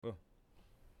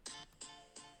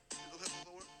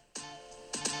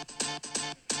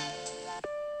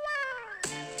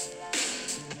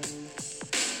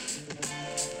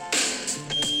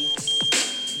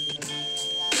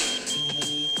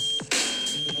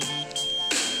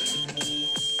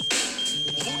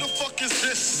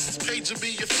this? Paging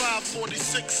me at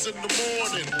 5:46 in the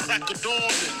morning. Crack of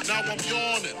dawning, now I'm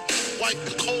yawning. Wipe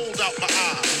the cold out my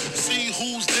eye. See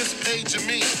who's this paging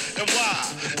me and why?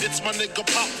 It's my nigga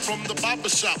Pop from the barber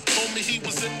shop. Told me he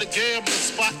was in the gambling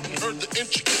spot and heard the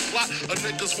intricate plot. A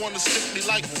niggas wanna stick me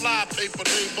like fly paper,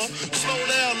 neighbor. Slow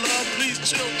down, love, please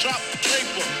chill, drop the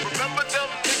paper. Remember them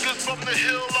niggas from the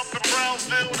hill up in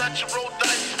Brownsville that you rolled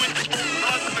dice with?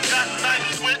 Husband got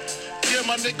nice with? Yeah,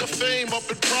 my nigga Fame up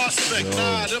in Prospect. Yo.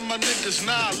 Nah, them my niggas,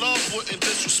 nah, love wouldn't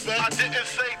disrespect. I didn't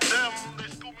say them. They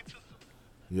schooled me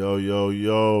to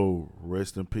Yo.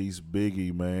 Rest in peace,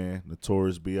 Biggie, man.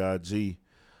 Notorious B.I.G.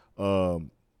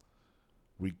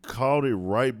 We called it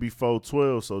right before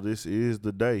 12, so this is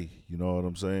the day. You know what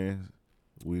I'm saying?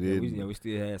 We didn't. We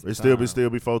still had some It's time. still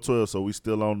before 12, so we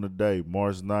still on the day,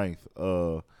 March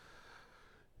 9th.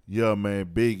 Yeah, man,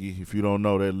 Biggie, if you don't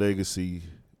know, that legacy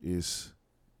is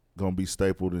going to be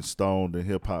stapled and stoned in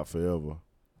hip-hop forever.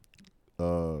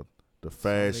 The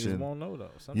fashion. Some niggas won't know, though.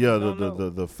 Some Yeah, niggas don't know.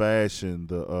 the fashion,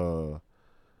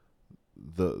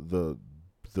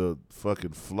 the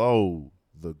fucking flow,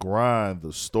 the grind,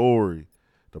 the story,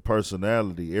 the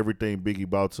personality, everything Biggie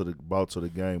brought to the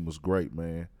game was great,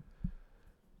 man.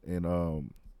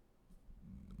 And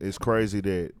it's crazy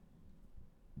that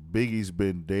Biggie's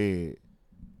been dead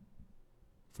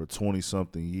for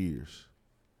 20-something years.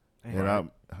 And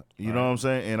I'm you know what I'm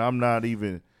saying? And I'm not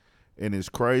even, and it's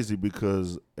crazy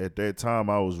because at that time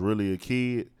I was really a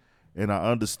kid and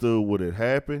I understood what had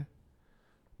happened,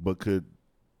 but could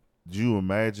you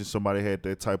imagine somebody had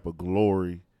that type of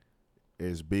glory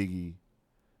as Biggie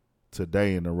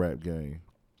today in the rap game?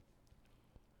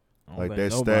 I don't Like think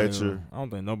that nobody stature. I don't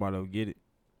think nobody will get it.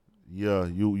 Yeah,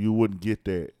 you wouldn't get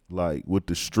that, like with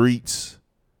the streets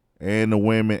and the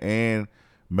women and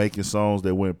making songs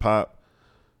that went pop.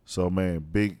 So man,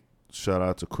 big shout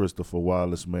out to Christopher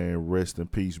Wallace, man. Rest in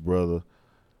peace, brother.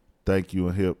 Thank you,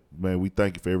 and man. We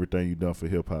thank you for everything you done for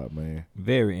hip hop, man.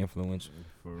 Very influential.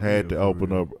 Had to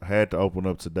open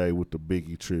up today with the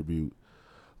Biggie tribute.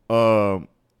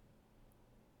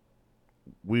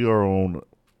 We are on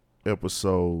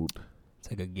episode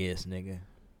Take a guess, nigga.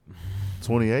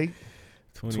 28.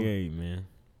 28, man.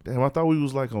 Damn, I thought we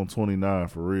was like on 29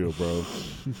 for real, bro.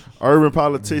 Urban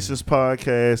Politicians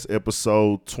Podcast,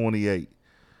 episode 28.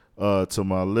 To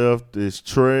my left is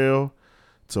Trail.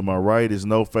 To my right is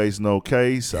No Face, No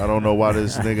Case. I don't know why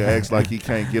this nigga acts like he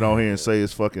can't get on here and say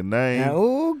his fucking name.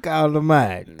 Ooh, call him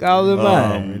out. Call him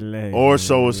out. Relax, Or man,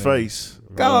 show his relax. face.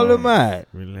 Call him out.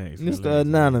 Relax. Mr. relax,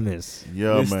 Anonymous. Yeah,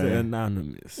 Mr. man.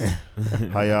 Anonymous.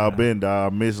 How y'all been,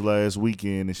 dog? I missed last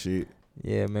weekend and shit.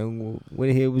 Yeah, man.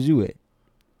 Where the hell was you at?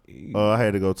 I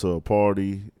had to go to a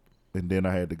party, and then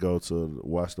I had to go to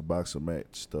watch the boxing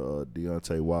match, the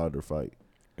Deontay Wilder fight.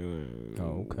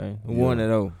 Oh, okay. Who Yeah. won it,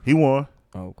 though? He won.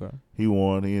 Oh, okay. He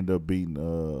won. He ended up beating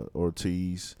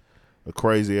Ortiz. A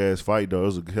crazy ass fight though. It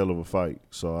was a hell of a fight.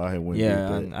 So I had went.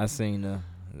 Yeah, and did that. I seen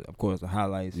of course, the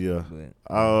highlights. Yeah.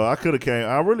 But I could have came.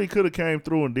 I really could have came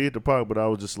through and did the part, but I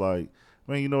was just like,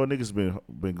 man, you know what? Niggas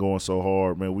been going so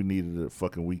hard, man. We needed a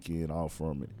fucking weekend off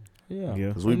from it yeah. Yeah.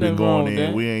 because we've Ain't been nothing wrong going with in.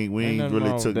 that. We ain't nothing really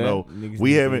wrong took with no. Niggas We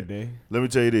need a haven't. day. Let me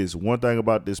tell you this. One thing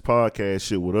about this podcast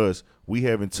shit with us, we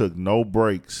haven't took no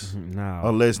breaks Nah.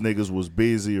 unless niggas was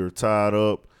busy or tied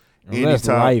up. Unless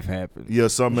Anytime- life happened. Yeah,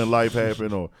 something in life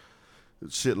happened or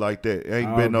shit like that. Ain't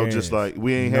All been no gas. just like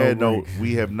we ain't No had no. breaks.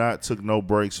 We have not took no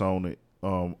breaks on it.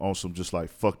 On some just like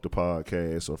fuck the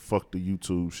podcast or fuck the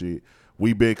YouTube shit.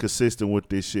 We been consistent with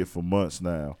this shit for months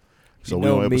now. So you we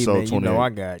know on me, episode man. You 28. know I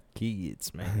got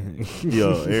kids, man. Yeah,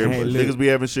 everybody. Hey, look. Niggas be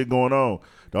having shit going on.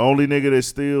 The only nigga that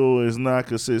still is not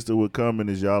consistent with coming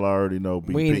is y'all already know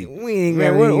BP. we ain't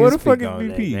Man, gonna what the speak fuck is on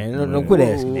that, BP? man. Don't quit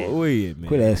asking that. Wait, man.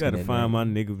 Quit asking Gotta that, find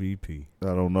man. my nigga VP. I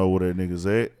don't know where that nigga's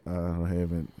at.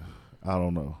 I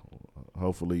don't know.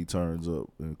 Hopefully he turns up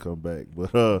and come back.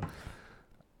 But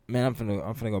Man, I'm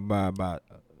finna go buy about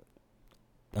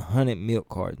 100 milk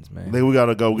cartons, man. then we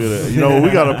gotta go get a. You know, we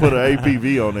gotta put an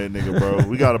APV on that nigga, bro.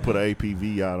 We gotta put an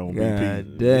APV out on BP.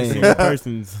 God Missing damn.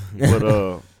 persons.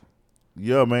 But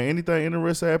yeah, man. Anything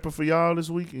interesting happen for y'all this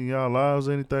week in y'all lives?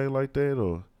 Anything like that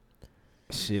or?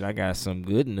 Shit, I got some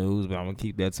good news, but I'm gonna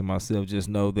keep that to myself. Just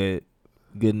know that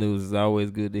good news is always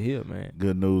good to hear, man.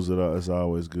 Good news that it's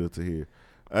always good to hear.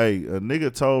 Hey, a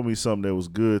nigga told me something that was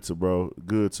good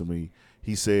to me.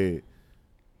 He said,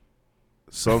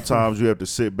 sometimes you have to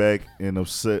sit back and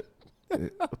upset.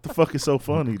 What the fuck is so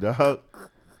funny, dog?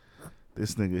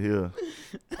 This nigga here.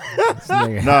 This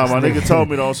nigga- Nah, my nigga told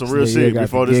me on some this real nigga shit got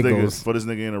before the this giggles.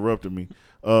 nigga interrupted me.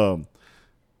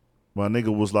 My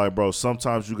nigga was like, bro,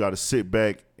 sometimes you gotta sit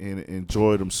back and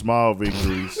enjoy them small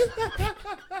victories.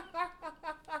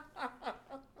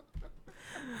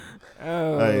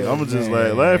 Oh, Hey, I'ma just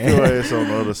man. laugh your ass on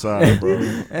the other side, bro.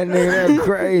 That nigga, that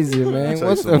crazy, man. Take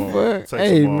What some the more- fuck? Take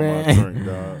Hey, some more of my man. drink,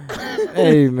 dog.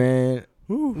 Hey, man.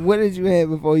 What did you have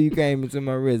before you came into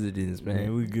my residence, Man,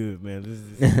 man? we good, man.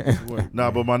 This work. Nah,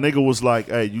 man. but my nigga was like,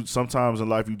 hey, you sometimes in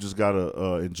life you just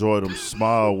gotta enjoy them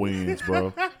small wins,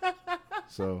 bro.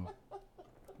 So,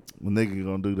 my nigga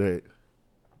gonna do that.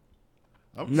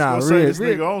 I'm just Nah, gonna say real- this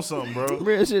real- nigga on something, bro.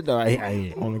 Real shit, though.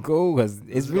 I on the cool, because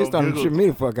it's Just really gonna starting to giggle. trip me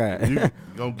the fuck out. You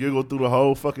gonna giggle through the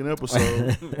whole fucking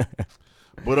episode.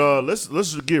 But let's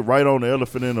just get right on the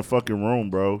elephant in the fucking room,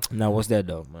 bro. Now, what's that,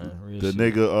 though, man? Real The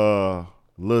shit. nigga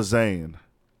Lil Xan.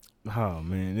 Oh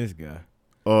man, this guy.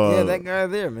 Yeah, that guy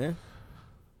there, man.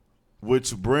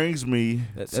 Which brings me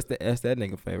That's that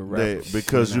nigga favorite rapper. that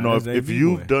because you Nah, know that's if AV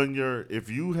you've boy. done your if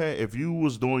you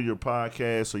was doing your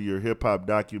podcast or your hip hop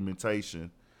documentation,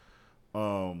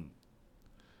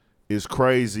 it's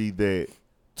crazy that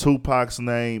Tupac's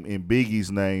name and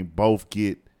Biggie's name both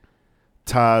get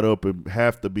tied up and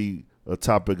have to be a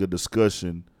topic of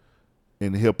discussion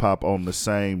in hip hop on the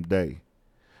same day,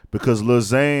 because Lil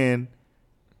Xan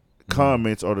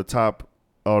comments are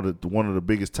one of the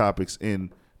biggest topics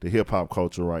in the hip hop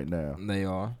culture right now. They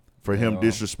are. For him Yeah.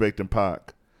 disrespecting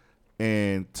Pac,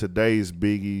 and today's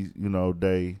Biggie,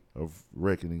 day of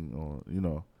reckoning, or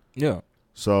Yeah.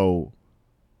 so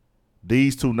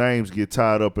these two names get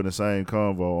tied up in the same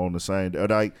convo on the same day.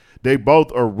 Like, they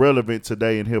both are relevant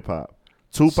today in hip hop.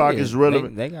 Tupac Shit, is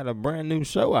relevant. They got a brand new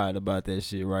show out about that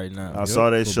shit right now. I saw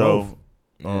that for show.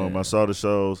 both. I saw the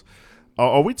shows.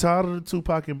 Are we tired of the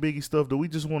Tupac and Biggie stuff? Do we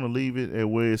just want to leave it at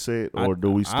where it's at, or do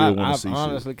we still want to see I shit?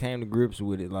 honestly came to grips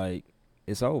with it. Like,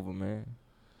 it's over, man.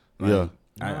 Like, Yeah.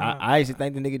 I actually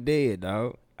think the nigga dead,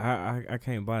 dog. I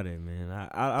can't buy that, man.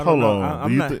 I Hold don't know. on. I'm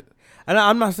Do you not. think?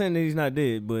 I'm not saying that he's not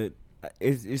dead, but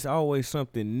it's always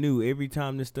something new. Every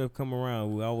time this stuff come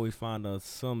around, we always find out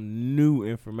some new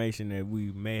information that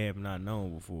we may have not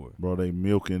known before. Bro, they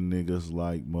milking niggas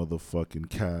like motherfucking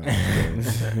cows.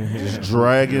 bro. Just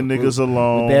dragging niggas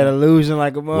along With that illusion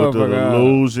like a with the motherfucker.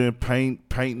 illusion,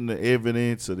 painting the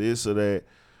evidence of this or that.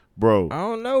 Bro, I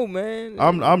don't know, man.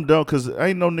 I'm done because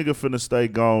ain't no nigga finna stay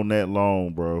gone that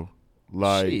long, bro.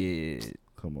 Like, shit.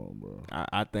 come on, bro.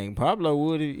 I think Pablo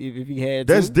would if he had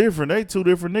That's to. different. They two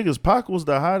different niggas. Pac was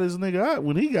the hottest nigga out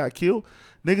when he got killed.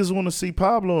 Niggas want to see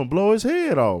Pablo and blow his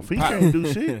head off. He can't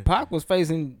do shit. Pac was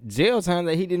facing jail time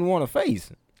that he didn't want to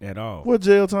face At all. What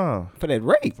jail time? for that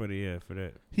rape. For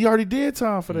that. He already did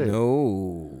time for that.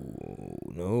 No.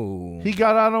 He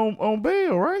got out on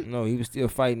bail, right? No, he was still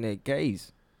fighting that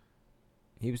case.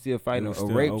 He was still fighting It was a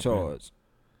still rape open. charge.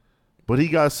 But he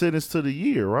got sentenced to the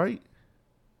year, right?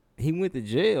 He went to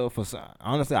jail for some.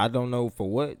 Honestly, I don't know for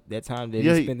what that time that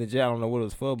Yeah, he spent in jail. I don't know what it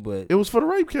was for, but It was for the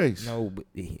rape case. no, but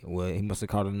he must have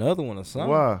caught another one or something.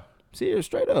 Why? Serious,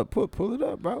 straight up, pull it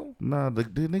up, bro. Nah, the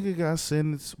nigga got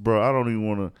sentenced, bro. I don't even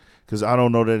want to, cause I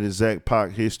don't know that exact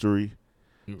Pac history,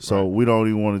 so we don't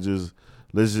even want to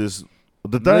let's just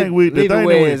the thing leave it that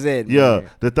where we, it's at, yeah, man.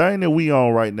 the thing that we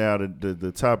on right now,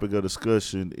 the topic of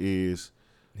discussion is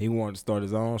He wanted to start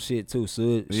his own shit too.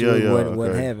 So yeah, wasn't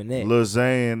okay. having that. Lil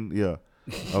Xan, yeah.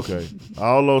 Okay.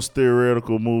 All those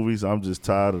theoretical movies, I'm just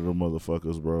tired of the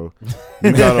motherfuckers, bro.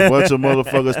 You got a bunch of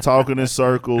motherfuckers talking in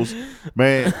circles.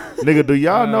 Man, nigga, do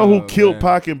y'all know who Oh, killed man.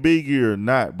 Pac and Biggie or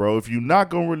not, bro? If you're not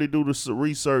going to really do the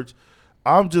research,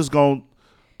 I'm just going to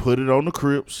put it on the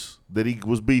Crips that he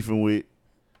was beefing with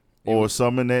or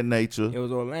something in that nature. It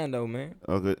was Orlando, man.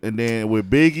 Okay, and then with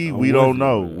Biggie, Oh, we was don't it,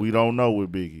 know. man? We don't know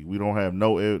with Biggie. We don't have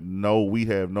we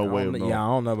have no way of knowing. Yeah, I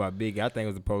don't know about Biggie. I think it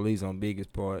was the police on Biggie's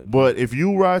part. But if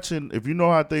you know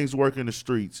how things work in the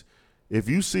streets, if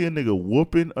you see a nigga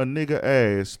whooping a nigga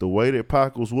ass the way that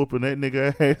Pac was whooping that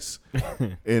nigga ass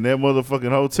in that motherfucking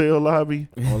hotel lobby,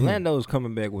 Orlando's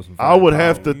coming back with some. I would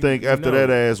have firepower. to think after that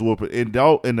ass whooping. In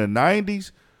the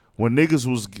 90s, when niggas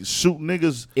was shooting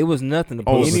niggas It was nothing to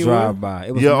Oh, police anywhere? drive by.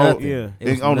 It was Yeah, nothing. yeah. It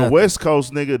was on the nothing. West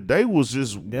Coast, nigga, they was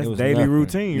just That's It was daily nothing.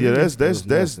 routine. yeah, really. that's was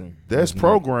nothing. It that's was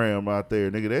program out there,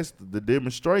 nigga. That's the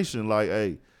demonstration. Like,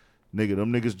 hey, nigga,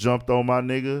 them niggas jumped on my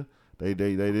nigga. They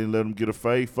didn't let them get a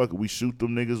fade. Fuck it, we shoot them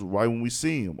niggas right when we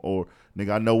see them. Or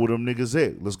nigga, I know where them niggas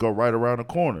at. Let's go right around the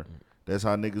corner. That's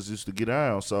how niggas used to get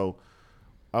down. So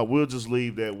I will just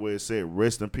leave that where it said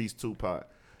rest in peace, Tupac.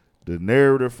 The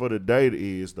narrative for the day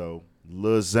is though,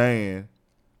 Lil Xan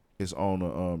is on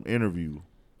a interview.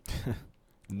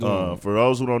 For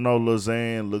those who don't know, Lil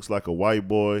Xan looks like a white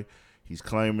boy. He's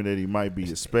claiming that he might be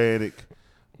Hispanic.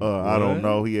 I don't What?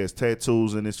 know. He has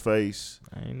tattoos in his face.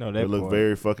 I didn't know They that. look part.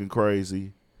 very fucking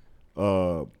crazy.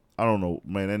 I don't know,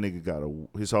 man. That nigga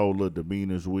got his whole little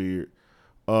demeanor's weird.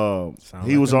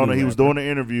 He was like a on. new He was rapper. doing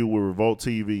an interview with Revolt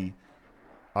TV.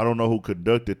 I don't know who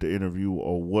conducted the interview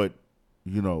or what,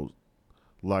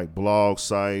 like blog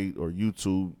site or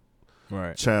YouTube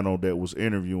Right. channel that was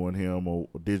interviewing him or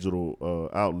digital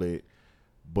outlet,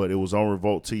 but it was on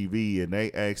Revolt TV, and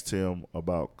they asked him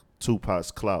about Tupac's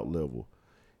clout level.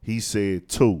 He said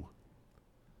 2,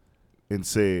 and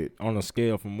said On a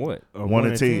scale from what? 1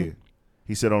 to 10.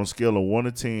 He said on a scale of 1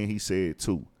 to 10, he said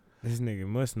 2. This nigga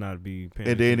must not be paying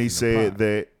And then he attention to said pop.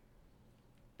 that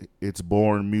it's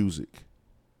boring music.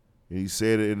 He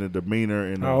said it in a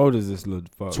demeanor in How old is this little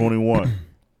fuck? 21.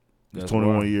 He's That's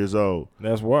 21 why. years old.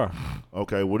 That's why.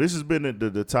 Okay, well, this has been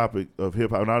the topic of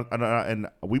hip hop, and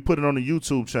we put it on the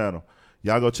YouTube channel.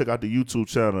 Y'all go check out the YouTube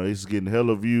channel. It's getting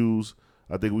hella views.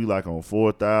 I think we like on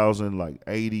 4,000, like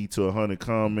 80 to 100 Yeah,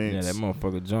 comments. that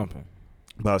motherfucker jumping.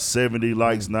 About 70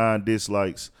 likes, 9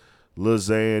 dislikes. Lil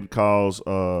Xan calls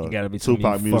You gotta be too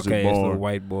Tupac many music fuck ass little born.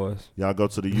 white boys, Y'all go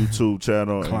to the YouTube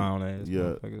channel. and- clown ass. yeah.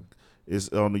 motherfuckers. It's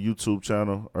on the YouTube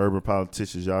channel, Urban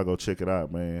Politicians. Y'all go check it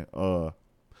out, man.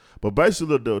 But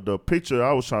basically, the picture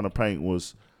I was trying to paint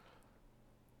was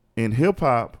in hip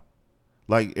hop.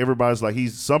 Like everybody's like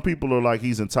some people are like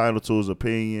he's entitled to his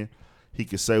opinion. He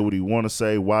can say what he want to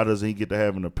say. Why doesn't he get to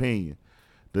have an opinion?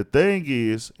 The thing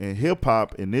is, in hip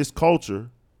hop, in this culture,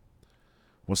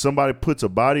 when somebody puts a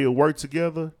body of work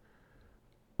together,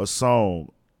 a song,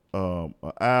 an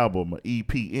album, an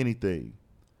EP, anything.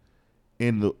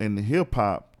 In the hip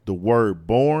hop, the word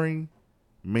boring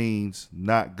means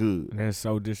not good. That's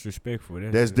so disrespectful.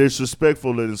 That's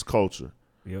disrespectful in this culture.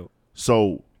 Yep.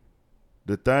 So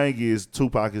the thing is,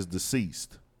 Tupac is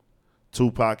deceased.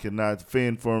 Tupac cannot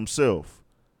fend for himself.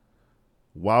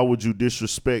 Why would you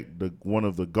disrespect one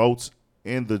of the GOATs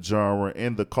in the genre,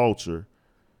 in the culture,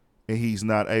 and he's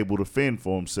not able to fend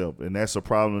for himself? And that's a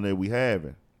problem that we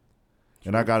having.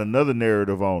 And I got another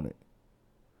narrative on it.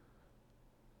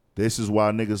 This is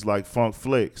why niggas like Funk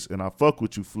Flex, and I fuck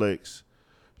with you, Flex.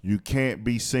 You can't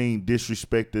be seen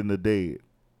disrespecting the dead.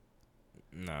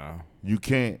 Nah. You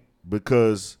can't,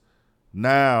 because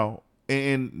now,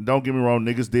 and don't get me wrong,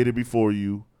 niggas did it before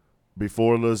you,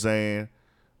 before Lil Xan.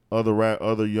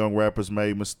 Other young rappers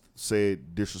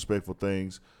said disrespectful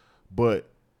things, but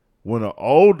when an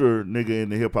older nigga in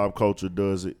the hip hop culture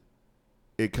does it,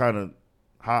 it kind of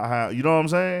how you know what I'm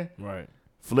saying? Right.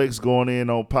 Flex going in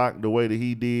on Pac the way that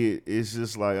he did, it's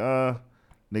just like,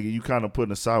 nigga, you kind of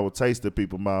putting a sour taste in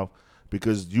people's mouth,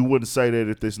 because you wouldn't say that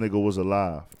if this nigga was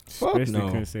alive. Fuck Especially no.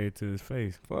 couldn't say it to his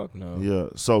face. Fuck no. Yeah,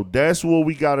 so that's what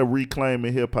we got to reclaim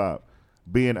in hip hop.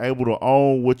 Being able to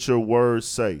own what your words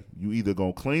say. You either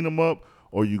gonna clean them up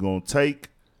or you gonna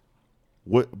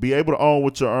be able to own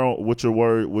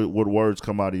what words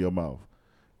come out of your mouth.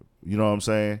 You know what I'm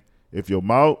saying? If your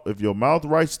mouth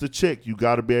writes the check, you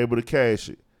got to be able to cash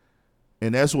it,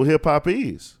 and that's what hip hop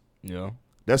is. Yeah.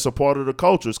 That's a part of the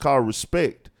culture. It's called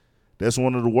respect. That's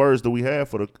one of the words that we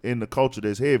have in the culture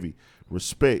that's heavy.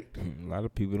 Respect. A lot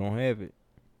of people don't have it.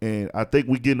 And I think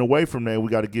we're getting away from that. We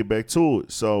got to get back to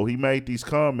it. So he made these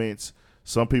comments.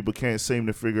 Some people can't seem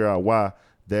to figure out why.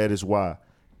 That is why.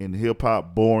 In hip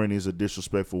hop, boring is a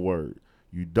disrespectful word.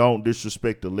 You don't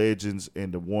disrespect the legends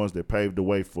and the ones that paved the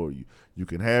way for you. You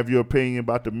can have your opinion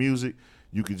about the music.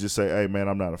 You can just say, hey, man,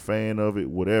 I'm not a fan of it,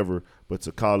 whatever. But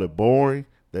to call it boring,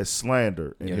 that's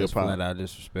slander in Yeah, hip that's hop. flat out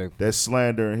disrespectful. That's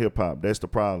slander in hip hop. That's the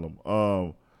problem.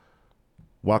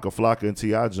 Waka Flocka and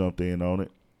T.I. jumped in on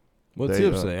it. What They,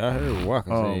 Tip say? I heard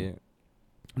Walker say it.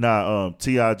 Nah,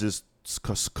 T.I. just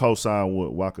co-signed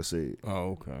what Waka said.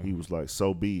 Oh, okay. He was like,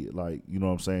 so be it. Like, you know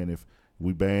what I'm saying? If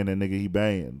we ban that nigga, he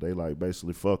banned. They like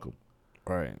basically fuck him.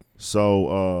 Right.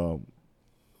 So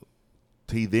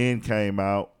he then came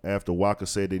out after Waka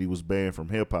said that he was banned from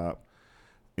hip hop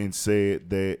and said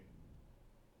that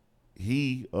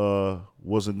he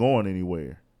wasn't going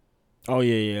anywhere. Oh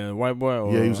yeah. White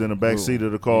boy. Yeah, he was in the back seat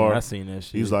of the car. Yeah, I seen that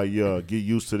shit. He was like, yeah, get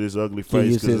used to this ugly Get face.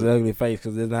 used to his ugly face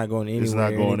because it's not going anywhere. It's not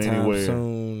going anytime anywhere.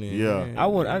 soon. And, Yeah.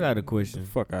 I got a question.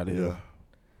 Fuck out of here. Yeah.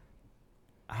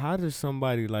 How does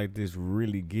somebody like this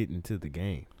really get into the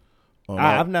game? I've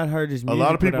I've not heard this A music.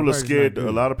 lot of but people I've are heard it's scared. not A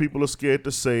good. lot of people are scared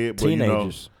to say it, but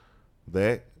Teenagers. you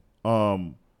know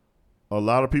that. A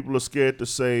lot of people are scared to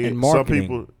say it. And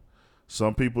marketing.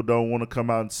 Some people don't want to come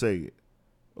out and say it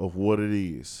of what it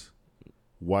is.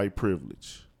 White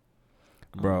privilege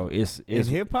Bro, it's in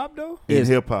hip hop though. in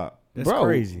hip hop. That's bro,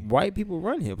 crazy. White people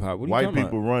run hip hop. What are you White talking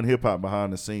people about? run hip hop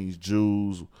behind the scenes.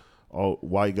 Jews, all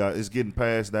white guys. It's getting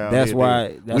passed down. That's here.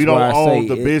 why. That's we don't why I own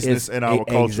say the business in our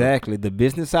culture. Exactly, the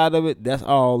business side of it. That's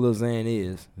all Lil Xan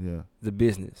is. Yeah, The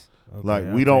business. Okay, like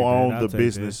I'll we don't take that. own I'll the take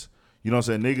business. You know what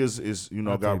I'm saying? Niggas is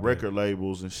I'll got take record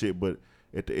labels and shit, but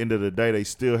at the end of the day, they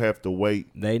still have to wait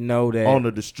They know that on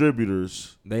the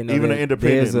distributors, they know even that the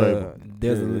independent label.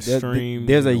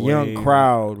 there's a the young wave.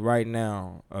 crowd right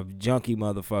now of junkie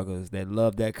motherfuckers that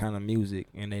love that kind of music,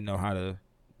 and they know how to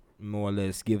more or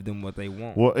less give them what they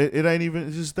want. Well, it ain't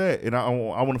even just that. And I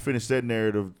want to finish that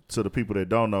narrative to the people that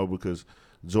don't know, because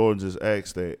Jordan just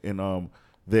asked that. And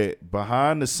that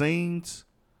behind the scenes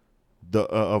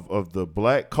of the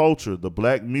black culture, the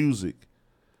black music,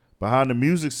 behind the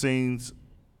music scenes,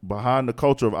 behind the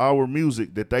culture of our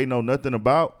music that they know nothing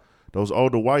about, those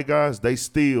older white guys, they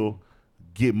still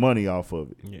get money off of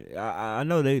it. Yeah, I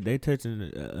know they touching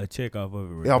a check off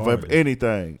of it. Off of regardless.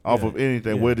 anything. Off Yeah, of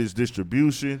anything, yeah. whether it's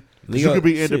distribution. 'Cause Leo- you could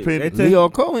be shit, independent. they Leo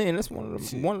Cohen, that's one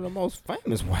of the most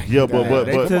famous white Yeah, guys. but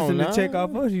They come touching on the now. check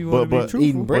off us. You But- want to but- be truthful?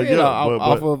 Eating bread yeah,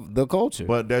 off of the culture.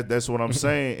 But that's what I'm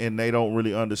saying, and they don't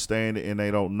really understand it, and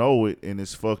they don't know it, and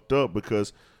it's fucked up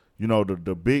because, you know,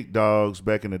 the big dogs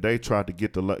back in the day tried to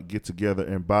get together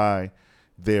and buy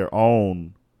their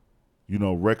own, you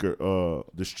know, record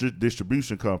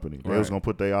distribution company. They was Right.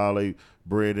 gonna put all their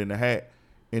bread in the hat,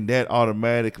 and that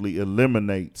automatically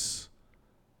eliminates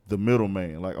the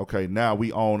middleman. Like, okay, now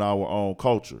we own our own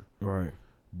culture, Right.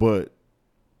 but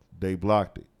they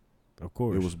blocked it. Of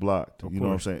course. It was blocked. Of You know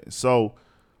what I'm course. saying? So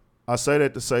I say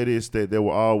that to say this, that there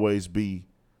will always be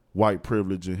white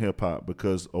privilege in hip hop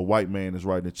because a white man is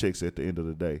writing the checks at the end of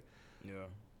the day.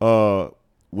 Yeah.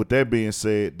 With that being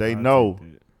said, they I know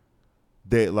think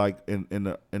that like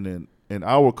in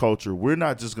our culture, we're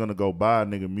not just gonna go buy a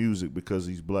nigga music because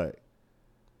he's black.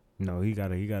 No, he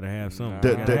gotta have something. That-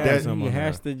 He gotta that- have that- something he on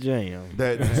has there. to jam.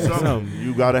 That Something. something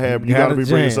you gotta have. You Gotta gotta be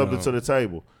bringing jam. something to the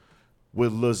table.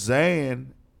 With Lazan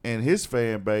and his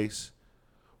fan base,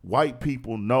 white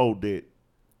people know that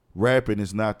rapping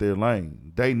is not their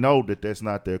lane. They know that that's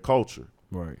not their culture,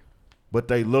 Right. but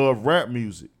they love rap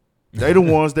music. They the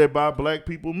ones that buy black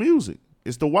people music.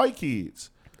 It's the white kids,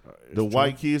 the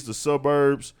white kids, the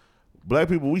suburbs. Black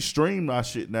people, we stream our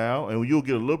shit now, and you'll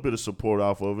get a little bit of support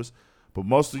off of us. But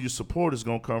most of your support is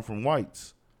gonna come from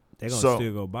whites They gonna So-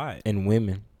 still go buy it. And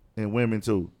women. and women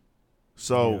too.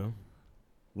 So Yeah.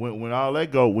 when all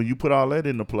that go, when you put all that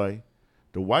into play,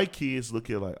 the white kids look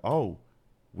at like, oh,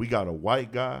 we got a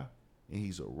white guy and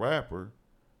he's a rapper.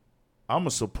 I'm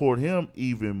gonna support him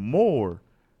even more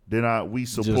than we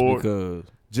support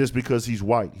just because he's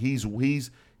white. He's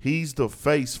the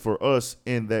face for us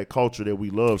in that culture that we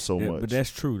love so Yeah, much. but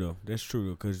that's true though. That's true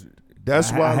though, because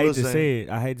That's why I hate listen, to say it.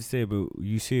 I hate to say it, but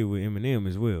you see it with Eminem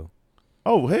as well.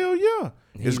 oh hell yeah.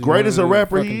 He's As great one as of a the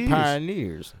rapper fucking he is.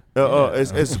 pioneers.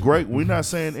 It's great. We're not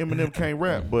saying Eminem can't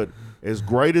rap, but as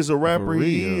great as a rapper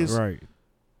he real. is, Right.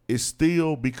 it's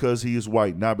still because he is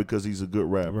white, not because he's a good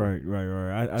rapper.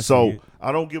 Right. I see So it.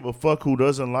 I don't give a fuck who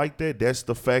doesn't like that. That's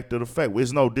the fact of the fact.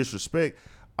 It's no disrespect.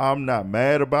 I'm not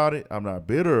mad about it. I'm not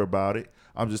bitter about it.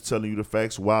 I'm just telling you the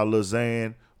facts while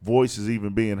Lazan voice is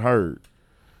even being heard.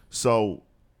 So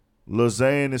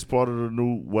Lazan is part of the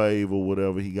new wave or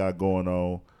whatever he got going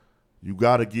on. You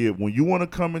gotta give when you want to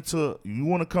come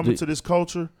into this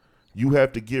culture, you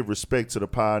have to give respect to the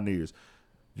pioneers.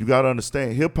 You gotta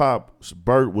understand, hip hop was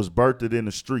birthed in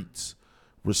the streets.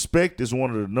 Respect is one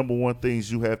of the number one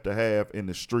things you have to have in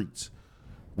the streets.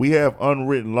 We have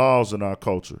unwritten laws in our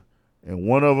culture, and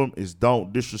one of them is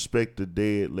don't disrespect the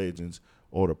dead legends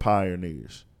or the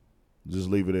pioneers. Just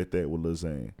leave it at that with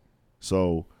Lazan.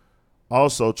 So,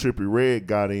 also Trippie Redd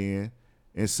got in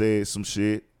and said some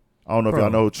shit. I don't know if Bro.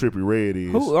 y'all know who Trippie Redd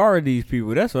is. Who are these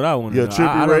people? That's what I want to Yeah, know. Trippie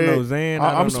I Redd. don't know Zan. I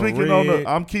I'm don't know speaking on Red.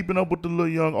 I'm keeping up with the little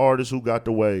young artists who got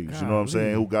the waves. You know what I'm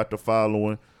saying? Golly. Who got the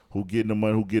following? Who getting the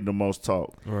money? Who getting the most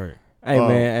talk? Right.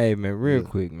 Hey man, real yeah.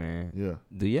 quick, man. Yeah,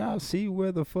 Do y'all see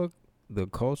where the fuck the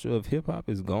culture of hip hop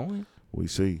is going? we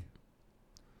see.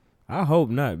 I hope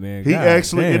not, man. He God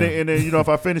actually, damn. and then you know, if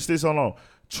I finish this, hold on.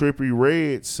 Trippie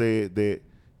Redd said that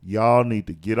y'all need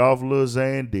to get off Lil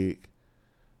Xan dick.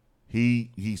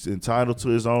 He's entitled to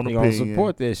his own They gonna opinion.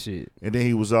 support that shit. And then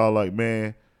he was all like,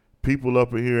 "Man, people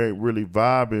up in here ain't really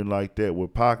vibing like that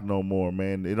with Pac no more,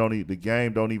 man. The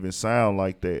game don't even sound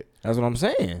like that." That's what I'm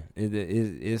saying.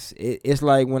 It's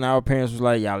like when our parents was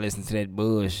like, "Y'all listen to that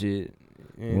bullshit."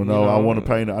 And, Well, no, you I know, want to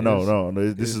paint. No.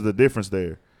 This is the difference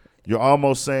there. You're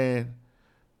almost saying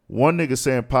one nigga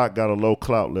saying Pac got a low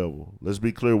clout level. Let's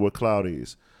be clear what clout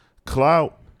is.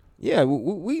 Clout. Yeah,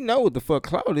 we know what the fuck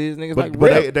clout is, niggas. But- Like but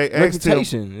rep, they asked him-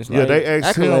 reputation. It's yeah, like they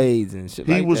asked him- accolades and shit.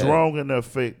 He like was that. wrong in the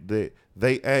effect that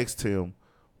they asked him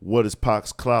what is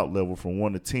Pac's clout level from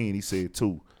 1 to 10. He said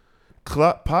 2.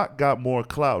 Pac got more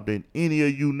clout than any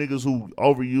of you niggas who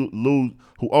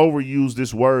overuse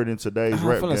this word in today's I'm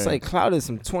rap finna game. say clout is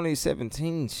some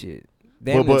 2017 shit.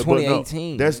 Damn, but no,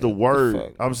 2018. that's the What word.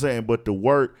 fuck? I'm saying, but the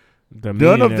word, The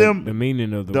none of them, the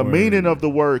meaning of the word. meaning of the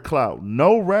word clout.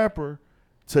 No rapper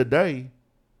today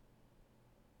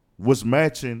was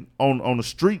matching on the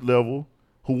street level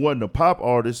who wasn't a pop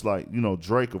artist like, you know,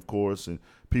 Drake, of course, and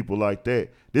people like that.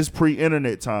 This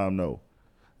pre-internet time, though.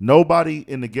 Nobody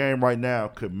in the game right now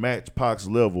could match Pac's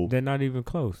level. They're not even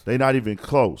close. They not even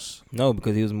close. No,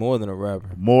 because he was more than a rapper.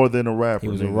 More than a rapper. He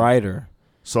was a nigga. writer.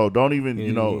 So don't even, He-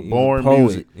 you know, he was a boring poet.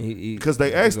 music. He- Because they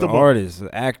he asked was him an artist, an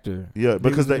actor. Yeah,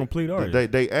 because was a complete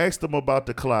artist. they asked him about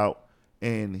the clout,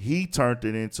 and he turned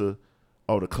it into,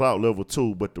 the clout level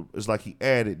 2, but it's like he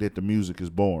added that the music is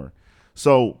boring.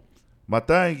 So my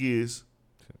thing is,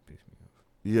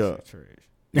 yeah, Trash.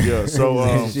 yeah. So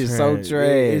It's just so trash.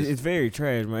 It's very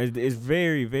trash, man. It's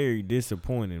very, very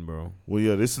disappointing, bro. well,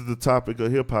 yeah, this is the topic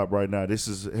of hip hop right now. This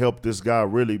has helped this guy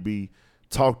really be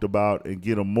talked about and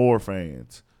get him more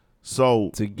fans. So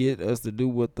To get us to do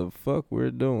what the fuck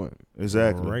we're doing.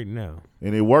 exactly, Right now.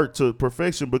 and it worked to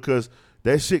perfection because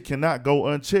that shit cannot go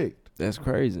unchecked. That's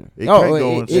crazy. It can't go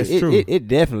it, unchecked. it, True. it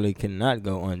definitely cannot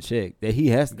go unchecked. That he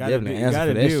has to definitely answer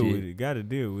for that deal shit. with it. Gotta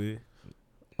deal with it.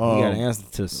 He got to Um, answer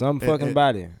to some and- fucking and-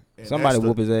 body. and Somebody that's the-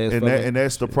 whoop his ass. And fucking-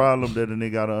 that's the problem that a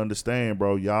nigga gotta understand,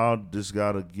 bro. Y'all just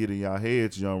gotta get in y'all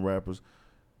heads, young rappers.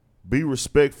 Be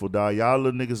respectful, dog. Y'all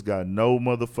little niggas got no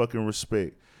motherfucking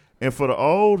respect. And for the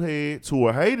old heads who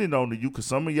are hating on you, cause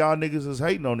some of y'all niggas is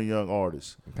hating on the young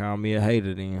artists. Call me a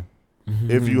hater then.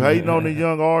 If you hating on the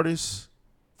young artists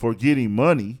for getting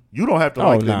money, you don't have to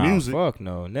like their music. Fuck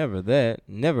no, never that.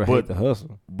 Never But- hate the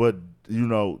hustle. But you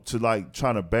know, to like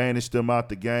trying to banish them out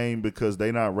the game because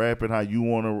they not rapping how you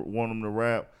want them to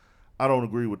rap, I don't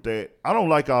agree with that. I don't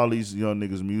like all these young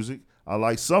niggas' music. I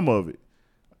like some of it,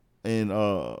 and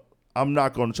I'm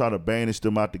not gonna try to banish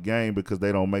them out the game because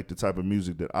they don't make the type of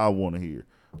music that I want to hear.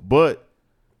 But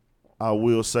I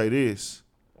will say this: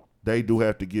 they do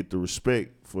have to get the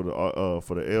respect for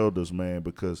the elders, man,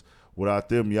 because without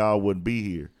them, y'all wouldn't be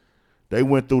here. They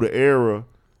went through the era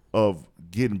of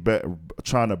getting back,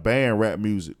 trying to ban rap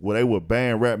music. Well, they would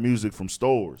ban rap music from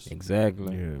stores.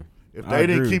 Exactly. Yeah. If I they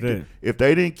didn't agree keep with the, that. if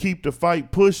they didn't keep the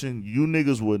fight pushing, you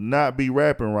niggas would not be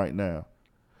rapping right now.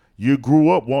 You grew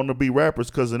up wanting to be rappers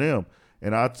because of them.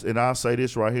 And I'll say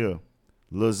this right here,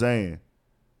 Lil Xan,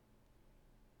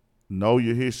 know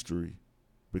your history,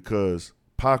 because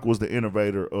Pac was the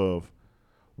innovator of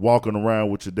walking around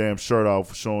with your damn shirt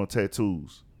off showing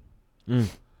tattoos.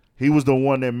 He was the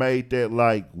one that made that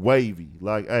like wavy.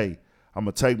 Like, hey, I'm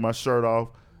gonna take my shirt off.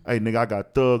 Hey, nigga, I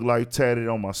got Thug Life tatted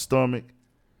on my stomach.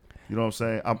 You know what I'm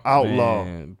saying? I'm outlaw.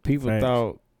 Man, people Facts.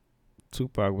 thought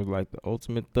Tupac was like the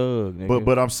ultimate thug. Nigga.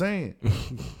 But I'm saying,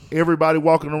 everybody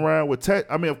walking around with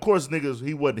I mean, of course, niggas,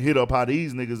 he wasn't hit up how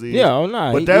these niggas is. yeah, oh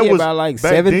no, but he that had was about like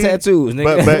back 7 then. tattoos,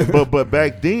 nigga. But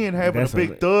back then, having That's a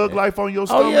big a- Thug Life on your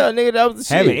stomach. Oh yeah, nigga, that was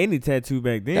the Having shit. any tattoo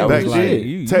back then That Back was was like shit.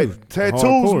 you tattoos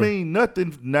hardcore. mean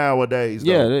nothing nowadays.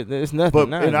 Yeah, though. it's nothing. but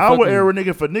now. in The our fucking era, nigga,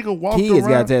 if a nigga walked kids around,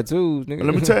 got tattoos, nigga.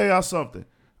 let me tell y'all something.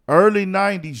 Early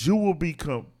 90s, you will be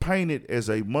painted as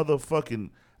a motherfucking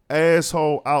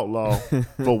asshole outlaw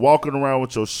for walking around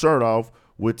with your shirt off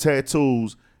with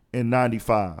tattoos in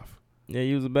 95. Yeah,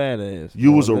 you was a badass.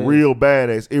 You was a Badass. real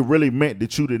badass. It really meant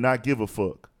that you did not give a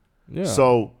fuck. Yeah.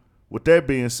 So, with that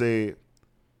being said,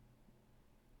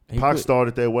 he Pac put,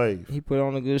 started that wave. he put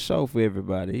on a good show for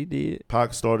everybody. He did.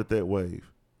 Pac started that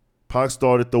wave. Pac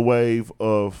started the wave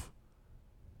of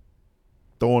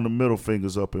throwing the middle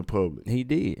fingers up in public. He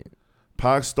did.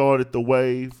 Pac started the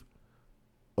wave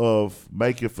of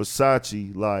making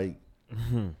Versace like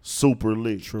super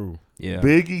lit. True. Yeah.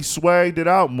 Biggie swagged it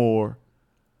out more,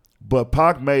 but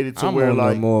Pac made it to I'm where on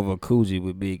like, more of a Coogee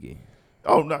with Biggie.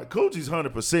 oh no, Coogie's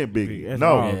 100% Biggie. That's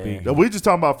No, all Yeah. Biggie. no, we just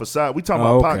talking about Versace. We talking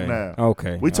Oh, about okay. Pac now.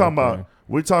 Okay. We talking okay. about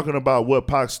we're talking about what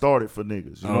Pac started for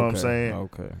niggas. You know what I'm Okay. saying?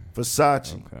 Okay.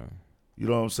 Versace. Okay. You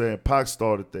know what I'm saying? Pac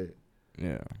started that.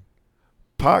 Yeah.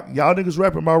 Pac, y'all niggas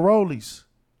rapping my Rollies.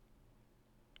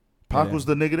 Pac Yeah. was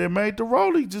the nigga that made the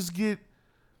Rollie just get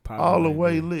Pop all the like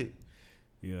way that. lit.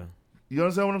 Yeah, You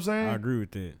understand what I'm saying? I agree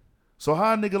with that. So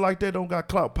how a nigga like that don't got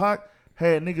clout? Pac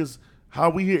had niggas. How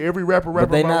we hear every rapper But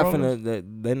they my not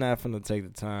Rollies? they not finna take the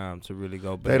time to really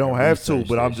go back. They don't and have to, research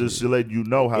but that I'm just shit. letting you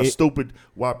know how It- stupid.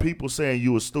 Why people saying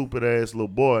you a stupid ass little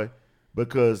boy,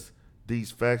 because these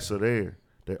facts are there.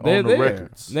 They're They're on the there.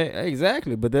 records.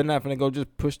 Exactly, but they're not finna go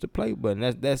just push the play button.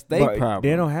 That's their But problem.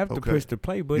 They don't have to Okay. push the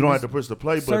play button. You don't have Just to push the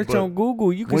play button. search but on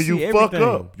Google. You can when see you fuck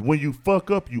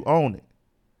everything. up, you own it.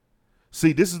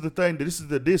 See, this is the thing. This is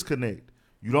the disconnect.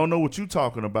 You don't know what you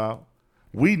talking about.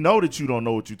 We know that you don't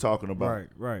know what you talking about. Right,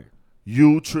 right.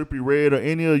 You, Trippy Red, or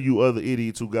any of you other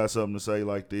idiots who got something to say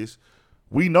like this,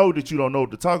 We know that you don't know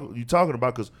what you talking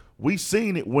about because we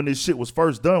seen it when this shit was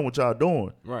first done, what y'all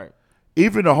doing. Right.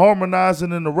 Even the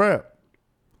harmonizing in the rap.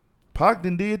 Pac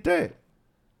done did that.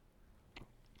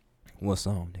 What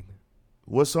song, nigga?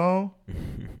 What song?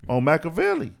 On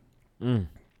Machiavelli. Mm.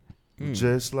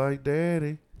 Just like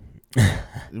Daddy. You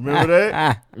remember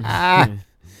that?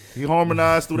 He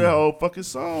harmonized through that whole fucking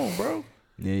song, bro.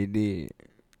 Yeah, he did.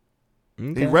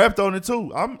 He rapped on it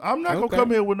too. I'm not gonna come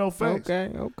here with no facts.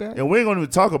 Okay. And we ain't gonna even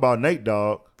talk about Nate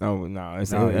Dogg. Oh no,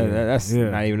 that's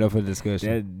Yeah. not even up for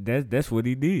discussion. That's what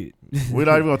he did. We're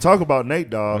not even gonna talk about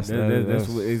Nate Dogg. That's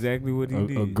exactly what he a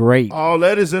did. great. All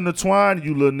that is intertwined,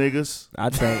 you little niggas. I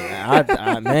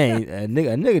think, man, a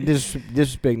nigga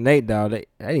disrespect Nate Dogg. They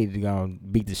need to go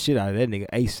and beat the shit out of that nigga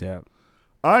ASAP.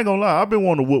 I ain't gonna lie. I've been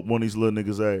wanting to whoop one of these little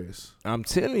niggas' ass. I'm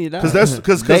telling you that.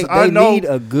 Because they I know. need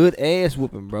a good ass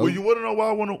whooping, bro. Well, you wanna know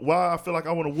why I feel like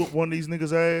I want to whoop one of these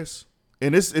niggas' ass?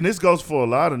 And this goes for a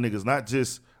lot of niggas, not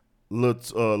just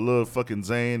little fucking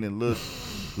Zane and little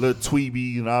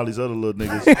Tweeby and all these other little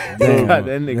niggas. That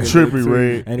nigga Trippy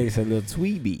Red. And it's a little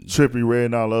Tweeby. Trippy Red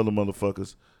and all the other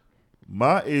motherfuckers.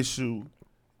 My issue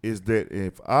is that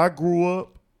if I grew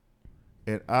up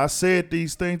and I said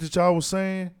these things that y'all was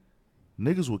saying,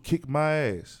 niggas would kick my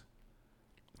ass.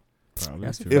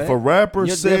 That's a If fact. a rapper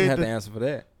you said have that, to answer for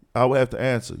that. I would have to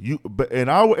answer. But in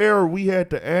our era, we had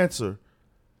to answer.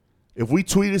 If we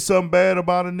tweeted something bad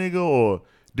about a nigga or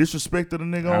disrespected a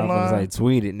nigga I was online, like,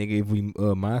 tweet it, nigga. If we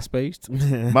MySpace,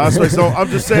 MySpace. So I'm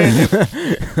just saying,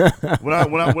 when I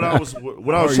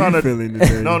was trying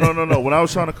to, no. When I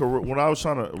was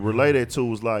trying to relay that to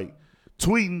was like,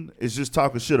 tweeting is just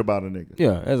talking shit about a nigga.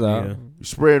 yeah, that's all. Yeah. You're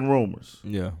spreading rumors.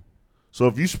 Yeah. So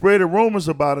if you spreaded rumors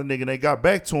about a nigga and they got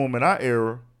back to him in our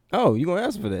era, Oh, you gonna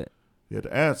answer for that? you had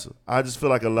to answer. I just feel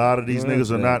like a lot of these Yeah,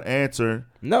 niggas are yeah. not answering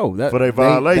No, that for their they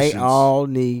violations. all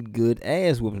need good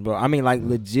ass whoopings, bro. I mean, like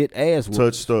legit ass whoopings.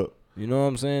 touched up. You know what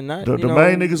I'm saying? Not The you know,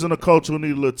 main niggas in the culture who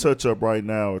need a little touch up right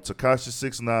now are Tekashi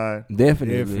 6ix9ine.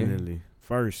 Definitely.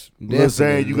 First. Lil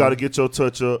Xan, you got to get your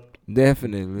touch up.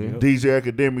 Definitely. DJ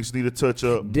Academics need a touch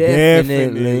up.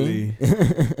 Definitely.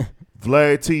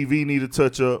 Vlad TV need a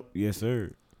touch up. Yes,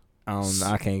 sir. I don't know.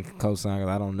 I can't co-sign because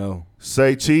I don't know.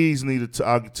 Say Cheese need a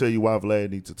I can tell you why Vlad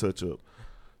needs to touch up.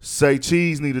 Say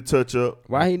Cheese need a touch up.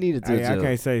 Why he need to touch I up?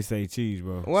 can't say cheese,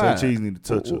 bro. Why? Say Cheese need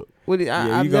to touch up. What I've You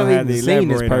never gonna have even to seen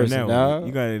this elaborate on person, that dog. one.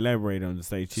 You gotta elaborate on the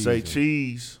say cheese. Say one.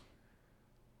 Cheese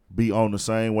be on the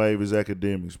same wave as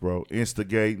Academics, bro.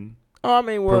 Instigating, Oh, I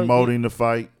mean, well, promoting the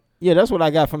fight. Yeah, that's what I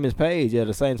got from his page. Yeah,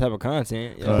 the same type of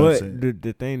content. Yeah. But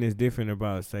the thing that's different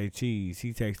about Say Cheese,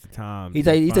 he takes the time. He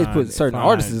to takes find- put certain find-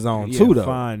 artists on yeah, too, though.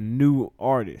 Find new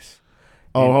artists.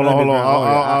 Oh, And hold on. underground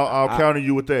artists. I'll counter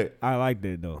you with that. I like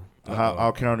that though.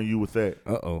 I'll counter you with that.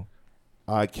 Uh-oh.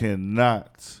 I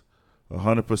cannot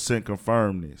 100%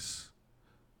 confirm this,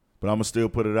 but I'm going to still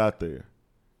put it out there.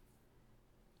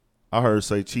 I heard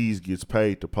Say Cheese gets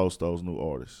paid to post those new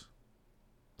artists.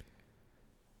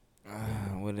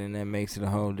 Well, then that makes it a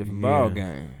whole different Yeah. ball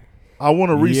game. I want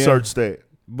to research that.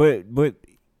 But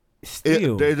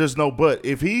still, There's no but.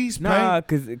 If he's nah,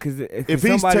 paying, because If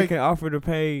he's somebody take- can offer to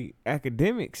pay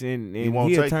Academics and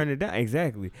won't he'll take turn it down.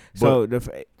 Exactly. So if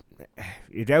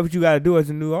that what you got to do as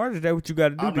a new artist, that what you got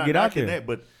to do I'm to not get out knocking there. that,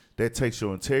 but that takes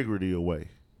your integrity away.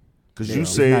 Because Yeah, you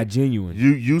it's said not genuine.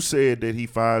 You said that he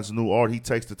finds new art. He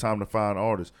takes the time to find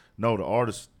artists. No, the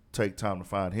artists take time to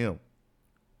find him.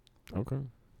 Okay.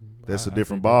 That's a I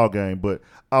different see ball game. But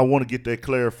I want to get that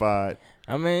clarified.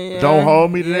 I mean, Don't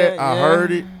hold me to that. I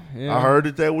heard it. Yeah. I heard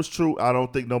that was true. I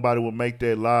don't think nobody would make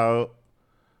that lie up,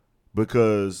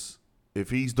 because if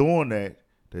he's doing that,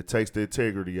 that takes the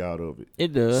integrity out of it.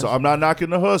 It does. So I'm not knocking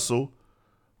the hustle,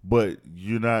 but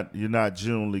you're not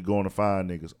generally going to find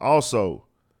niggas. Also,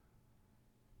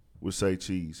 with Say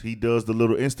Cheese, he does the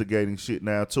little instigating shit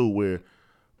now too, where,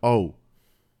 oh,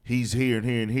 he's here and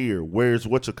here and here. Where's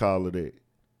whatchamacallit at?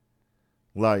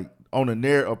 Like on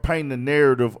the painting the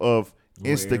narrative of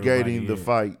Where instigating everybody the is.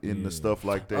 fight and Yeah. the stuff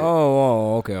like that.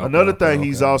 okay. Another thing okay,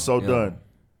 he's okay. also Yeah. done.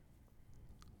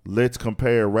 Let's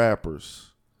compare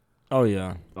rappers. Oh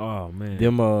yeah, Oh man.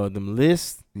 them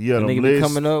lists. Yeah, the the nigga be list,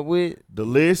 coming up with the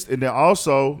list, and then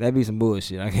also that be some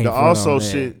bullshit. I can't. the front also on that.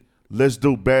 shit. Let's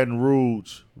do Baton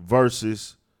Rouge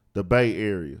versus the Bay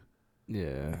Area.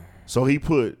 Yeah. So he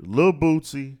put Lil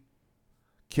Bootsy,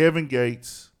 Kevin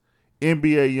Gates,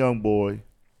 NBA YoungBoy,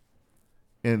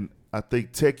 and I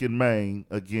think Tech and Maine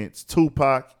against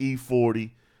Tupac,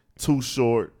 E40, Too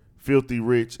Short, Filthy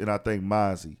Rich, and I think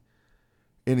Mozzie.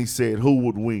 And he said, who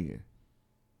would win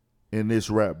in this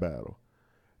rap battle?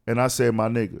 And I said, my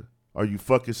nigga, are you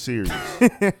fucking serious?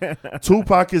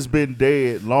 Tupac has been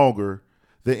dead longer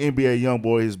the NBA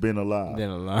YoungBoy has been alive. Been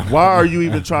a lot. Why are you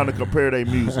even trying to compare their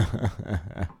music?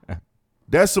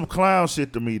 That's some clown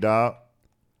shit to me, dog.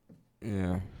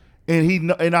 Yeah.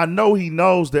 And I know he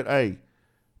knows that, hey,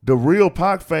 the real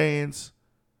Pac fans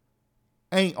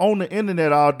ain't on the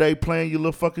internet all day playing your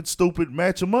little fucking stupid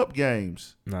match 'em up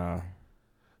games. Nah.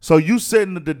 So you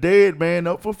setting the dead man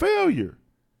up for failure.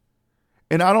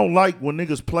 And I don't like when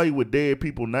niggas play with dead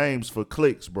people names for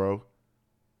clicks, bro.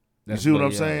 You see what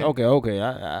I'm saying? Okay.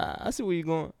 I see where you're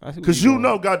going. Because you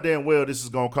know goddamn well this is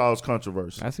going to cause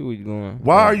controversy. I see where you're going.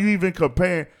 Why are you even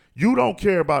comparing? You don't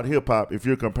care about hip-hop if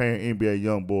you're comparing NBA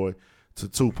YoungBoy to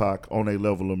Tupac on a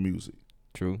level of music.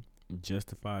 True.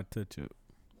 Justified touch-up.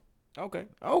 Okay.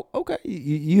 Oh, okay.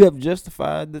 You have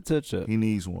justified the touch-up. He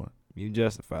needs one. You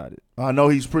justified it. I know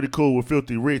he's pretty cool with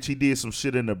Filthy Rich. He did some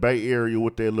shit in the Bay Area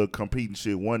with that little competing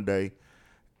shit one day.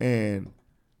 And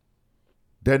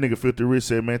that nigga Filthy Rich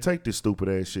said, man, take this stupid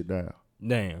ass shit down.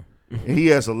 Damn. And he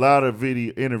has a lot of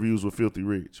video interviews with Filthy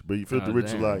Rich. But Filthy Rich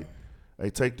is damn. like, hey,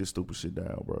 take this stupid shit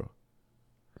down, bro.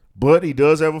 But he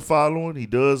does have a following. He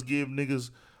does give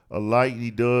niggas a like.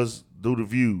 He does do the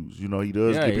views. You know, he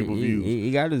does give people views.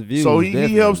 He got his views. So he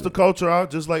definitely. helps the culture out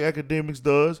just like Academics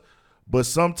does. But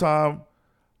sometimes,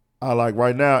 I like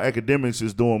right now, Academics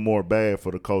is doing more bad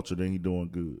for the culture than he doing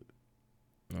good.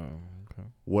 Oh, okay.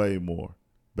 Way more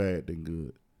bad than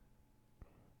good.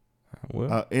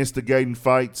 Well, Instigating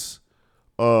fights.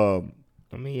 I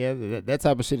mean, yeah, that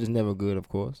type of shit is never good, of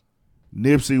course.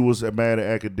 Nipsey was mad at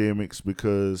Academics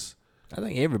because I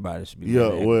think everybody should be. yeah,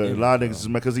 mad at well, a them, lot of niggas so. is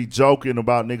mad because he joking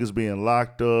about niggas being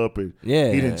locked up and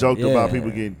Yeah, he done joked about yeah. people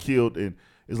getting killed and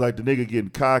it's like the nigga getting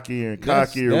cockier and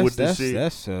cockier with this shit.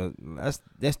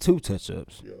 That's two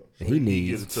touch-ups. Yeah. He He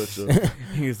needs. get a touch up.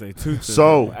 He can say two.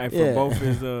 So- hey, Yeah.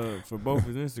 for both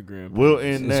his Instagram. We'll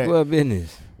pages. end It's that. square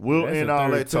business. We'll That's end a all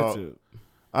third that talk. touch-up.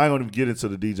 I ain't gonna even get into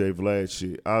the DJ Vlad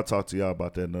shit. I'll talk to y'all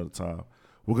about that another time.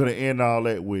 We're gonna end all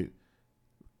that with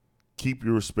keep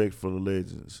your respect for the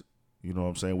legends. You know what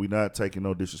I'm saying? We're not taking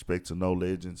no disrespect to no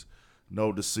legends,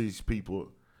 no deceased people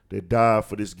that died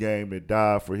for this game, that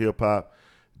died for hip hop,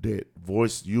 that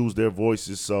use their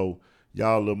voices so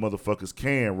y'all little motherfuckers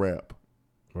can rap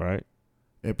Right.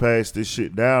 and pass this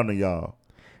shit down to y'all.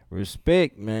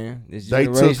 Respect, man. This They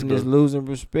took generation the- is losing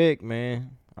respect,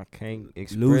 man. I can't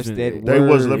express Losing that it. word. They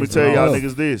was, let me It's tell y'all lost.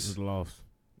 niggas this. It's lost.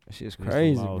 That shit's It's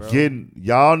crazy, lost. bro.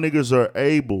 Y'all niggas are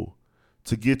able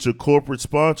to get your corporate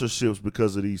sponsorships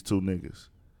because of these two niggas.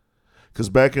 Because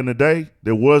back in the day,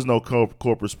 there was no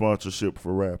corporate sponsorship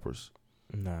for rappers.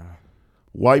 Nah.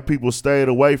 White people stayed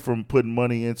away from putting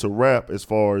money into rap as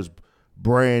far as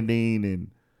branding and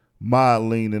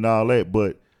modeling and all that,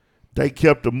 but they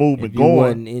kept the movement If you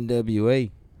going wasn't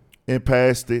NWA, and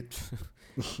passed it.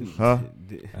 Huh?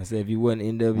 I said if you wasn't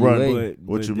NWA. Run.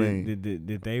 What you did, mean?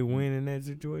 Did they win in that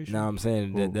situation? No, I'm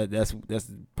saying Who? that's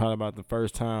probably about the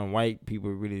first time white people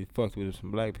really fucked with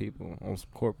some black people on some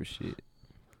corporate shit.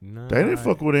 Nah, They didn't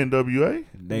fuck with NWA.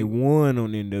 They won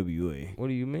on NWA. What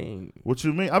do you mean? What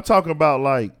you mean? I'm talking about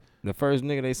like, The first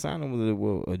nigga they signed him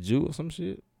was a Jew or some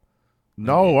shit?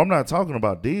 no, I'm not talking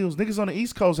about deals. Niggas on the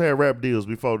East Coast had rap deals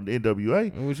before the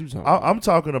NWA. What you talking about? I'm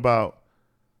talking about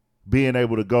being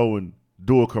able to go and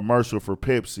do a commercial for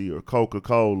Pepsi or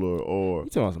Coca-Cola or You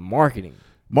talking about some marketing?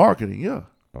 marketing, yeah.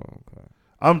 Oh, okay.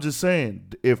 I'm just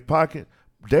saying, if Pac,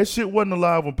 that shit wasn't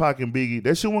alive when Pac and Biggie,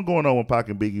 that shit wasn't going on when Pac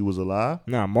and Biggie was alive.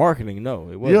 Nah, marketing.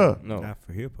 No, it wasn't. Yeah. No. Not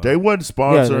for hip hop. They wasn't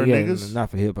sponsoring niggas. Not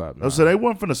for hip hop. Nah. So they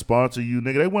wasn't finna sponsor you,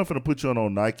 nigga. They wasn't finna put you on no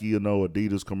Nike or no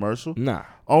Adidas commercial. Nah.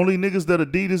 Only niggas that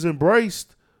Adidas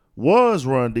embraced was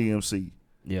Run DMC.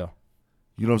 Yeah.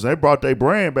 You know what I'm saying? They brought their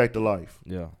brand back to life.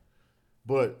 Yeah.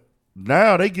 But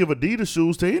now they give Adidas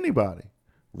shoes to anybody.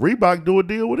 Reebok do a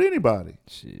deal with anybody.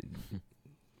 Shit.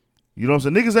 You know what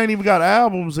I'm saying? Niggas ain't even got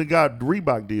albums and got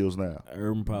Reebok deals now.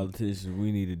 Urban politicians,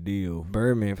 we need a deal.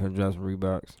 Birdman finna drop some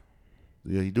Reeboks.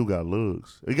 Yeah, he do got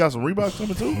lugs. He got some Reeboks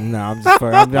coming too. Nah, I'm just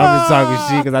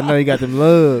talking shit because I know he got them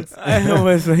lugs. I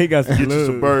always say he got some Get you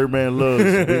some love. Birdman lugs,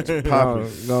 bitch.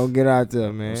 Poppin'. Go get out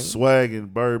there, man.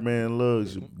 Swagging Birdman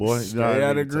lugs, you boy. You know how Straight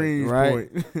out nigga of take Greens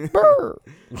Right. Point. Bird.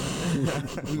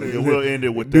 Nigga, we'll end it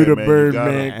with Do that, the man.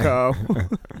 Birdman call.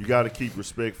 You got to keep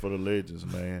respect for the legends,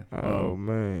 man. Oh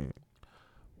man.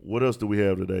 What else do we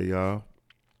have today, y'all?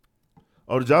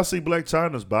 Oh, did y'all see Black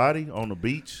China's body on the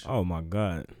beach? Oh my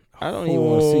God. I don't even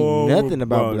want to see nothing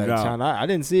about Bro, Black dog. China. I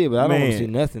didn't see it, but I don't want to see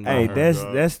nothing. Hey, about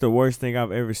her. that's the worst thing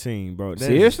I've ever seen, bro. That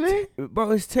is- Seriously?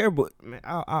 bro, it's terrible. Man,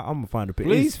 I'm gonna find a picture.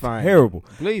 Please It's find terrible.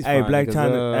 It. Please, Hey, find Black it,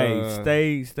 China.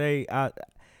 'cause, Stay out.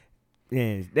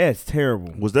 Yeah, that's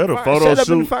terrible. Was that a Shut photo up and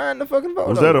shoot? find the fucking photo.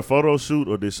 Was that a photo shoot,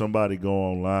 or did somebody go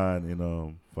online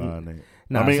and find that?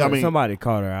 Nah, I mean, somebody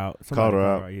caught her out. Caught her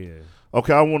out. Yeah.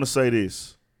 Okay, I want to say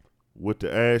this with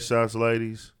the ass shots,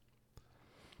 ladies.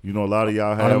 You know, a lot of y'all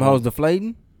All have. them hoes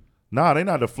deflating? Nah, they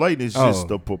not deflating. It's just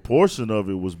the proportion of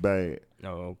it was bad.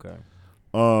 Oh,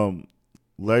 okay.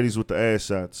 Ladies with the ass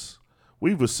shots,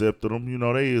 we've accepted them. You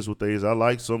know, they is what they is. I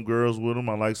like some girls with them.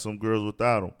 I like some girls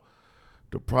without them.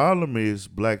 The problem is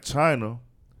Blac Chyna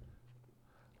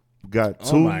got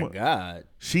too. Oh my God.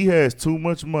 She has too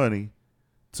much money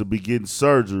to be getting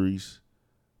surgeries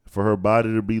for her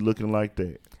body to be looking like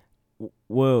that.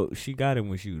 Well, she got it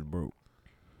when she was broke.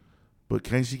 But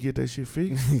can't she get that shit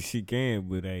fixed? She can,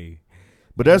 but hey.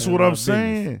 But that's none what of I'm my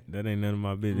saying. business. That ain't none of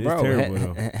my business. Bro, It's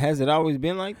terrible though. has it always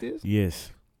been like this?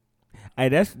 Yes. Hey,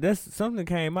 that's something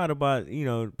came out about, people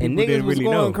And niggas didn't was really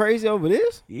going know. crazy over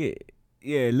this?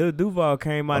 Yeah, Lil Duval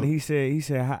came out and he said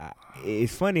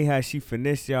it's funny how she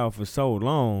finessed y'all for so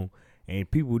long and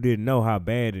people didn't know how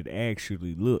bad it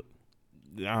actually looked.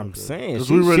 I'm saying, 'Cause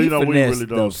she, we really she don't finessed see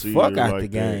the fuck her out like the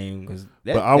that. game. Cause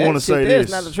that, But I want wanna to say that's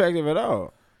this. not attractive at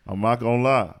all. I'm not gonna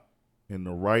lie. In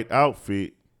the right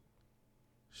outfit,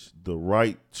 the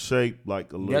right shape,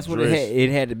 like a little That's what dress, it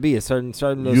had to be, a certain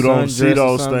little You don't sundress see or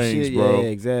those some things, shit. bro. Yeah,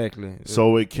 exactly.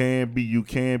 so you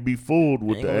can be fooled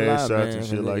with Ain't the gonna ass lie, shots man, and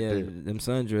shit 'cause like yeah, that. Them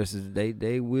sundresses,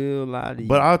 they will lie to you.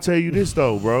 But I'll tell you this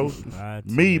though, bro. Lied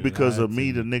to Me, you, because lied of to me,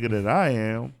 you. the nigga that I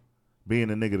am, being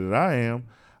the nigga that I am,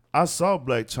 I saw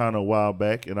Blac Chyna a while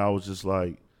back, and I was just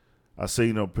like, I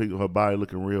seen her body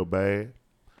looking real bad,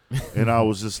 and I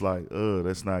was just like,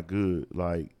 that's not good.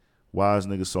 Like, why is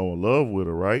nigga so in love with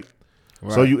her, right?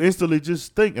 So you instantly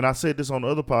just think, and I said this on the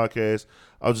other podcast,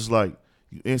 I was just like,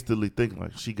 you instantly think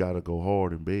like she gotta go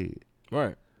hard in bed.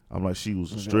 Right. I'm like, she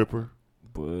was a stripper.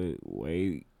 But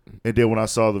wait. And then when I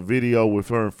saw the video with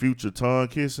her and Future tongue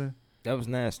kissing, That was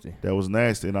nasty. that was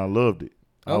nasty, and I loved it.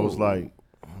 I was like,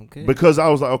 Okay. because I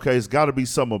was like, okay, it's got to be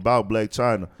something about Blac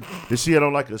Chyna. Then she had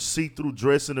on like a see-through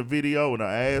dress in the video, and her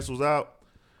ass was out.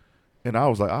 And I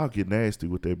was like, I'll get nasty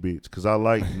with that bitch, because I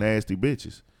like nasty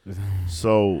bitches.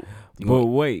 So, But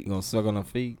wait. You gonna suck on her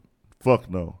feet? fuck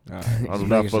no. All right, I do just not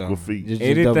making fuck sure. with feet. Just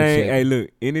Anything, double hey, checking. look,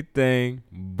 anything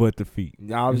but the feet.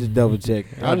 I was just double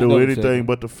checking. I do anything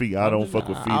but the feet. I don't fuck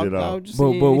with feet at all.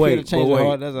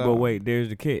 But wait, there's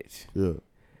the catch. Yeah.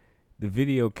 The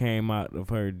video came out of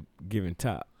her giving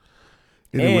top.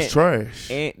 And it was trash.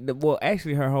 Well,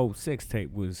 actually, her whole sex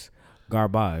tape was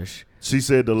garbage. She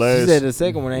said She said the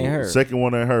second one ain't her. Second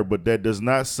one ain't her, but that does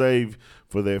not save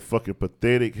for that fucking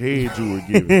pathetic head you were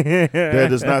giving. That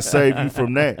does not save you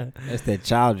from that. That's that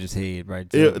childish head right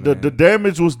there. The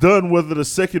damage was done whether the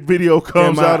second video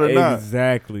comes out or not.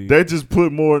 Exactly. They just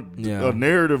put more Yeah. a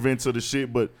narrative into the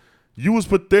shit, but you was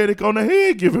pathetic on the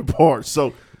head giving part.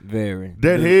 So Very.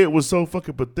 that head was so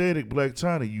fucking pathetic, Blac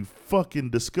Chyna. You fucking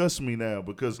disgust me now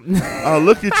because I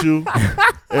look at you.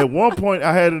 At one point,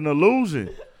 I had an illusion.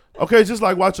 Okay, just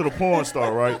like watching a porn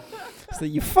star, right? So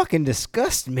you fucking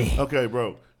disgust me. Okay,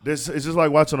 bro. It's just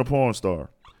like watching a porn star.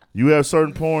 You have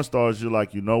certain porn stars, you're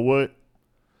like, you know what?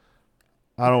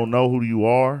 I don't know who you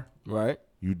are. Right.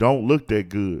 You don't look that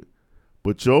good.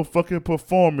 But your fucking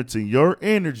performance and your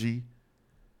energy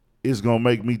is going to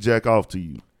make me jack off to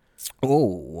you.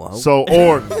 Oh. So,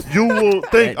 or you will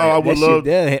think, I would love.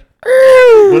 That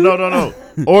But no.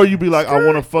 Or you be like, I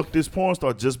want to fuck this porn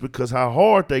star just because how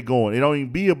hard they going. It don't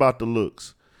even be about the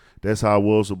looks. That's how it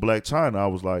was with Blac Chyna. I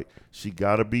was like, she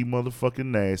got to be motherfucking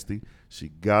nasty. She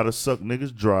got to suck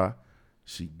niggas dry.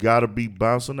 She got to be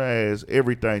bouncing the ass.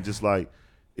 Everything just like,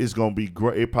 it's going to be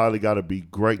great. It probably got to be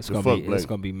great it's to gonna fuck be, Blac. It's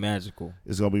gonna be magical.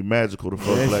 It's going to be magical to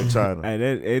fuck Blac Chyna.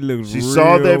 Hey, it looks She real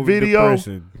saw that video.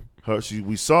 depressing.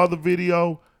 We saw the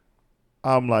video.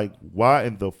 I'm like, why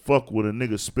in the fuck would a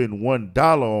nigga spend $1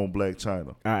 on Blac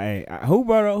Chyna?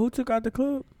 Who took out the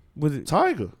club? Was it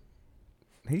Tiger.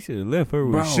 He should have left her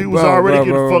with Bro, She was already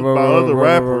getting fucked by other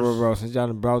rappers. Bro, since y'all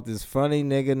done brought this funny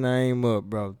nigga name up,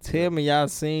 bro, tell me y'all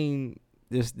seen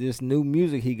this new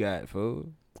music he got, fool.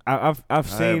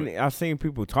 I've seen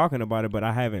people talking about it, but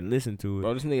I haven't listened to it.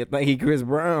 Bro, this nigga think he Chris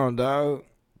Brown, dog.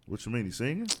 What you mean, he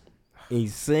singing?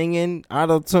 He's singing,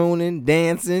 auto-tuning,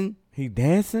 dancing, He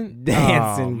dancing,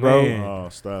 Dancing, Oh, bro. man. Oh,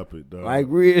 stop it, dog. like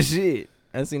real shit.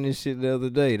 I seen this shit the other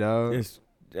day, dog.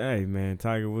 Hey man,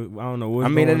 Tiger, I don't know what's I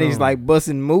mean, that going nigga's on. like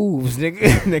busting moves, nigga.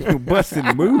 nigga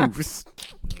busting moves.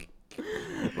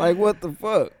 Like, what the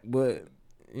fuck? But,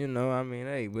 you know, I mean,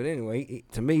 hey, but anyway,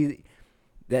 to me,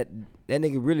 that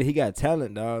nigga really, he got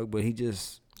talent, dog, but he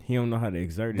just He don't know how to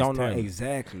exert his don't know talent.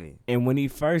 exactly. And when he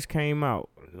first came out,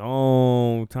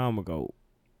 long time ago,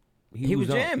 He was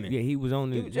on- jamming. Yeah, he was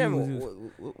on He the. was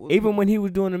jamming. Even when he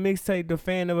was doing the mixtape, The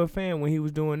Fan of a Fan, when he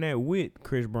was doing that with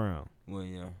Chris Brown. Well,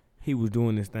 yeah. he was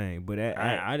doing this thing. But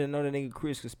I didn't know that nigga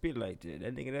Chris could spit like that.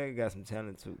 That nigga there got some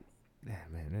talent too. yeah,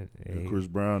 man, Chris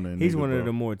Brown. And he's nigga, one bro. of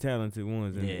the more talented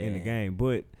ones in the game.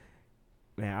 But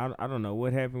man, I don't know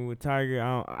what happened with Tiger.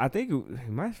 I think it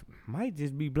might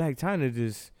just be Black China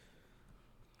just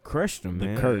crushed him,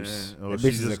 man. The curse. Or That she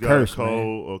bitch is just a got curse, a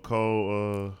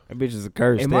cold. That bitch is a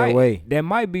curse. It Stay might, away. That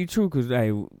might be true because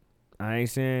hey, I ain't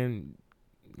saying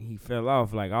he fell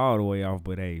off like all the way off,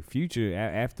 but hey, Future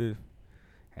after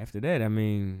that, I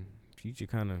mean, Future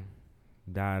kind of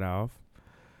died off.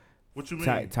 What you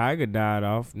mean? Tiger died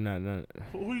off. No.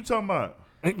 Who you talking about?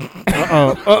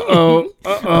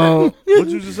 Uh-oh. What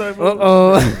you just say?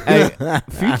 Uh-oh.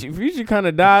 Future kind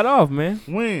of died off, man.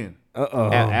 When?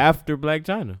 Uh-oh. After Black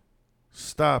China.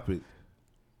 Stop it.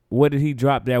 What did he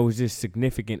drop that was just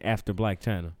significant after Black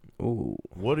China? Ooh.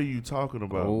 What are you talking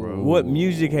about, bro? What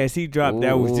music has he dropped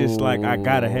that was just like, I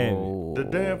gotta have it? The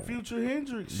damn Future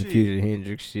Hendrix The shit. Future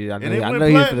Hendrix shit. I And it know went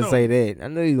he was platinum. gonna say that. I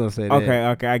know he was gonna say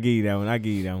that. Okay, I give you that one.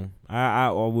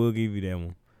 I will give you that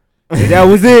one. That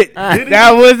was it.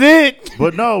 That was it.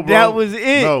 But no, bro. That was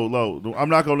it. No, I'm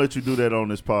not gonna let you do that on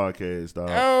this podcast, dog.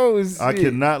 Oh, shit. I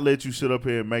cannot let you sit up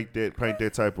here and paint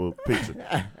that type of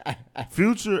picture.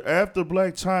 Future after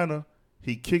Black China,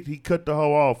 he cut the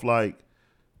hoe off. Like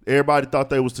everybody thought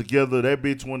they was together. That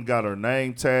bitch one got her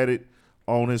name tatted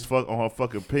on her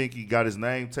fucking pinky. Got his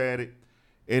name tatted,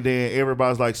 and then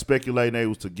everybody's like speculating they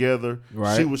was together.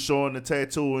 Right. She was showing the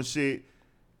tattoo and shit.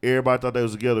 Everybody thought they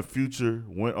was together. Future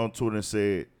went on Twitter and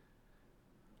said,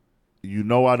 "You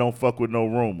know I don't fuck with no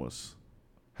rumors.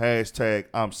 Hashtag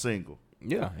I'm single."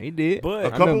 Yeah, he did. But A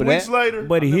couple weeks later,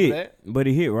 But he remember hit. But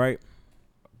he hit, right?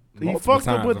 he multiple fucked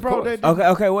up times, with of bro. course. That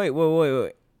Okay, wait.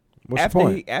 What's the After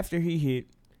point? after he hit,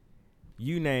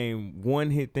 you name one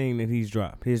hit thing that he's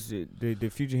dropped. The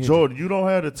Future hit. Jordan, you don't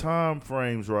have the time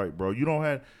frames right, bro. You don't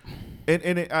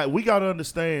have, we gotta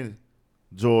understand,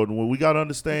 Jordan. What we gotta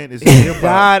understand is hip hop.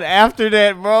 God, after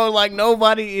that, bro, like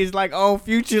nobody is like on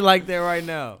Future like that right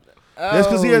now. That's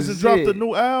because he Oh, hasn't dropped a shit.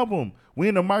 new album. We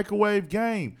in the microwave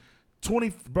game.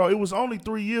 Bro, it was only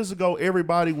 3 years ago.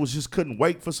 Everybody was just couldn't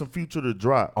wait for some Future to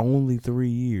drop. Only 3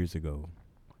 years ago.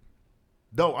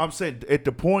 No, I'm saying at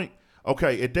the point.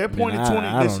 Okay, at that point Man, in 20,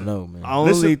 I listen. don't know, man.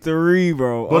 Only Listen. 3,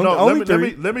 bro. But no, only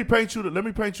let me paint you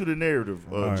the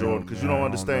narrative, right, Jordan, because you man, don't I don't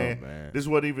understand. know, man. This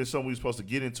wasn't even something we were supposed to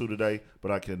get into today,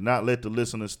 but I cannot let the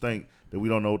listeners think that we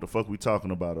don't know what the fuck we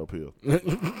talking about up here.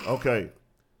 Okay.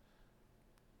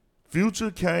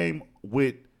 Future came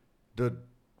with the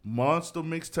Monster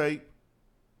mixtape,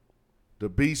 the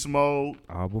Beast Mode.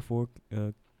 all before.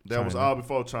 That was China. all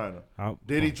before China. All-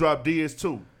 Then he dropped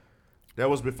DS2. That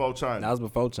was before China. That was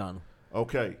before China.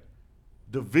 Okay.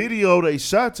 The video they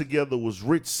shot together was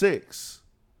Rich Six.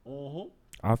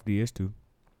 off DS2.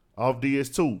 Off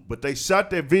DS2. But they shot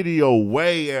that video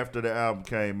way after the album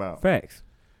came out. Facts.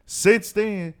 Since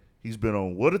then, he's been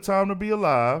on What a Time to Be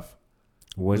Alive.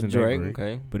 Wasn't Drake, that great,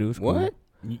 okay. but it was cool. What?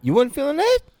 You wasn't feeling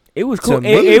that? It was To cool. whether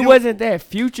It you- wasn't that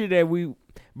Future that we,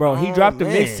 bro. He Oh, dropped the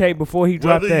man. mixtape before he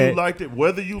dropped Whether that. you liked it,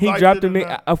 whether you He liked dropped it the or mix.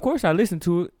 not. Of course, I listened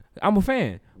to it. I'm a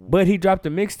fan, but he dropped the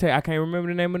mixtape. I can't remember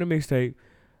the name of the mixtape.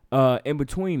 In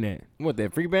between that, What,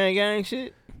 that free band gang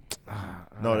shit?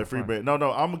 No, that free band. No, I'm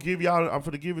gonna give y'all. I'm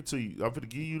gonna give it to you. I'm gonna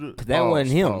give you the. 'Cause that pause,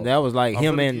 wasn't him. pause. That was like I'm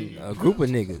him finna and give you- a group of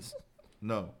niggas.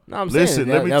 No. No, I'm Listen, saying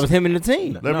let that, me that was him and the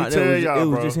team. Let me Nah, tell it y'all, was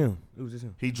bro. just him. It was just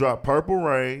him. He dropped Purple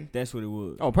Rain, That's what it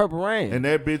was. Oh, Purple Rain. and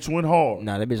that bitch went hard.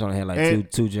 Nah, that bitch only had like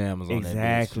And- two jammers on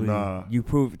Exactly. Nah. You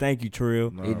proved. Thank you, Trill.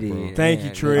 Nah, that bitch. It bro. did. Thank you,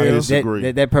 Man, Trill. I that-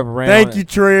 disagree. That Purple Rain. Thank you,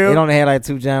 Trill. It only had like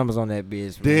two jammers on that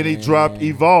bitch. Then he man. dropped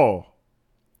Evolve.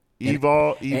 And-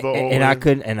 Evolve. And I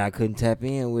couldn't tap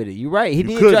in with it. You right. He You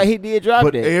did. couldn't. He did drop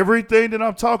But that. everything that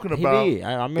I'm talking He about, did.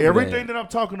 I remember everything that. that I'm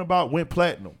talking about went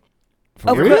platinum.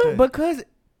 For real? Because,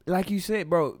 like you said,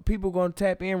 bro, people gonna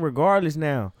tap in regardless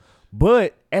now.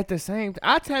 But at the same time,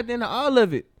 I tapped into all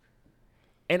of it,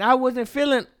 and I wasn't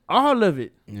feeling all of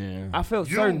it. Yeah. I felt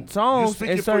You- certain you songs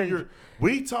speaking and for certain.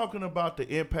 we talking about the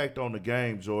impact on the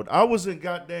game, Jordan. I was in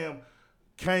goddamn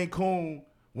Cancun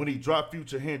when he dropped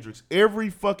Future Hendrix. Every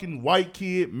fucking white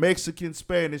kid, Mexican,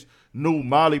 Spanish, knew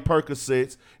Molly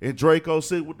Percocets and Draco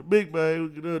sit with the big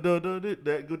bag,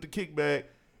 that with the kickback.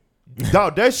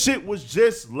 Dog, that shit was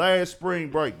just last spring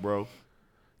break, bro.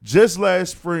 Just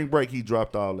last spring break, he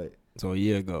dropped all that. So a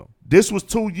year ago. This was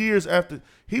 2 years after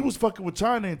he was fucking with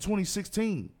China in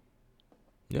 2016.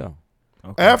 Yeah.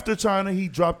 Okay. After China, he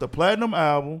dropped the platinum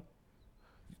album.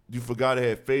 You forgot it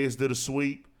had Fez Did a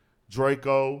Sweep,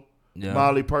 Draco, Yeah.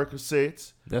 Molly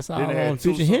Percocets. That's all Then it had on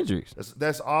two Future songs. Hendrix.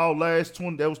 That's all last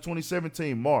 20. That was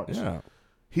 2017 March. Yeah.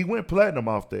 He went platinum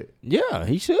off that. Yeah,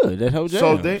 he should. That whole jam.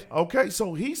 So then, okay,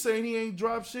 so he's saying he ain't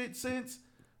dropped shit since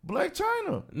Black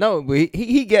China. No, but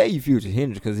he gave Future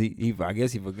Hendrix because he I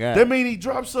guess he forgot. That mean he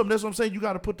dropped something. That's what I'm saying. You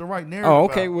got to put the right narrative. Oh,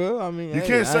 okay. out. Well, I mean, You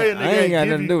can't say a nigga I ain't got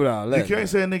give nothing to do with all that. You can't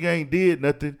say a nigga ain't did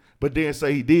nothing, but then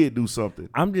say he did do something.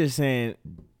 I'm just saying,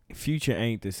 Future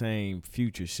ain't the same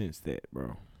Future since that,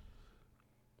 bro.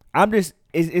 I'm just,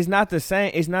 it's not the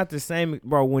same. It's not the same,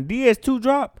 bro. When DS2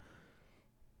 dropped,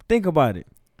 think about it.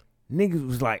 Niggas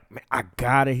was like, man, I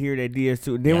gotta hear that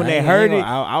DS2. Then when they heard it,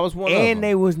 I was one of them. and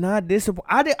they was not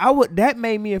disappointed. That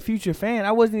made me a Future fan.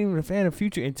 I wasn't even a fan of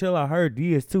Future until I heard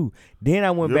DS2. Then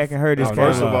I went back and heard his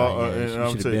First catalog. of all, yeah, and you I'm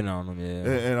should have telling been on them.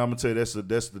 Yeah, and I'm gonna tell you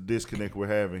that's the disconnect we're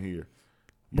having here.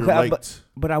 You're But- late.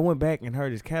 But I went back and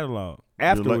heard his catalog You're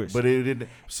late. afterwards. But it didn't.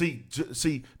 See,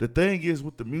 the thing is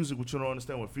with the music, what you don't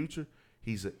understand with Future,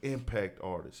 he's an impact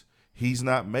artist. He's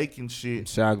not making shit.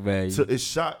 shock value. So it's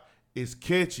shot. It's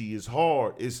catchy. It's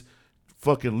hard. It's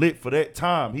fucking lit for that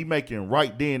time. He making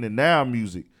right then and now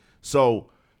music. So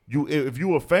if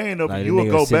you a fan of like it, the you will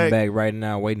nigga go sitting back. back right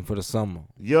now waiting for the summer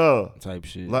Yeah. type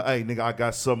shit. Like, hey, nigga, I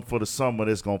got something for the summer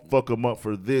that's gonna fuck him up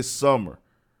for this summer.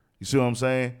 You see what I'm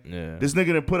saying? Yeah. This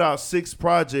nigga done put out 7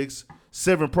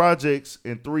 projects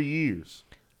in 3 years.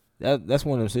 That's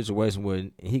one of them situations where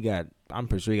I'm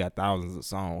pretty sure he got thousands of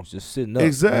songs just sitting up. You know what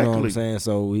Exactly. I'm saying?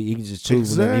 So he can just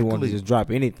choose whenever he want to Exactly. just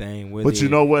drop anything. Whether But you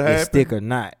know what it happened? stick or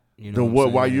not. You know Then what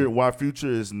I'm why saying? why Future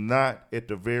is not at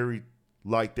the very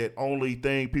like that only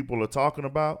thing people are talking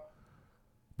about?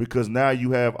 Because now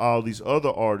you have all these other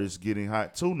artists getting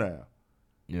hot too now.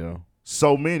 Yeah.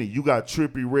 So many. You got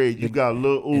Trippie Redd, you got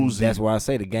Lil And Uzi. that's why I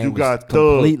say the game You was got Thug.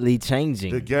 completely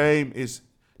changing. The game is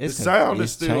It's the sound is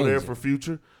it's still there changing. for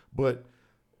Future, but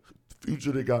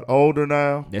Future they got older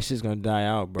now. That shit's gonna die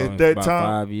out, bro. At in that about time-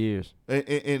 5 years.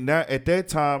 And now at that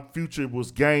time, Future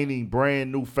was gaining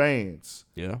brand new fans.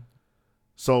 Yeah.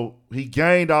 So he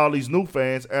gained all these new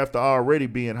fans after already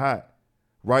being hot.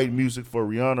 Writing music for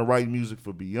Rihanna, writing music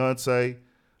for Beyonce,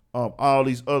 all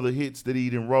these other hits that he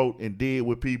done wrote and did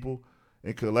with people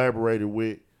and collaborated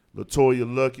with LaToya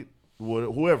Luckett,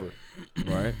 whoever.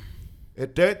 Right.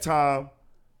 At that time,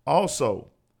 also,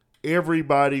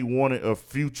 everybody wanted a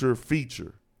Future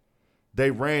feature.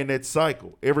 They ran that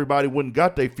cycle. Everybody wouldn't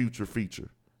got their Future feature.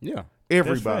 Yeah.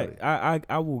 Everybody. That's fact.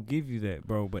 I will give you that,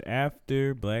 bro. But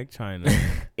after Black China,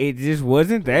 it just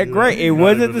wasn't that great. It You're not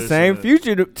wasn't even the same listening.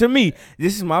 Future to me.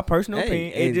 This is my personal Hey,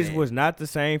 opinion. hey, It just man. was not the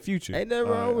same Future. Ain't nothing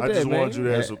All wrong right, with I that, just man. wanted you to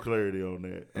have some clarity on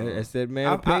that. That's that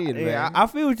man opinion, man. Yeah, I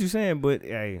feel what you're saying, but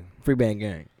hey, Free band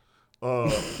gang.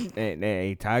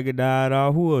 hey, Tiger died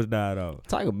off. Who else died off?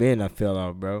 Tiger Ben, I fell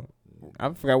off, bro.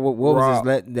 I forgot what was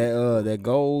his that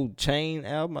gold chain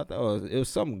album. I thought it was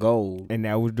some gold. And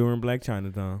that was during Black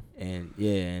China time. And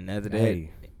yeah, and after that, Hey.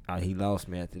 he lost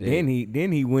me after that.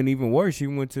 Then he went even worse. He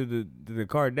went to the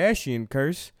Kardashian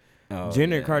curse.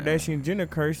 Jenner Kardashian Jenner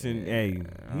curse, and hey,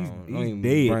 he's dead. Don't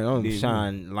even Dead.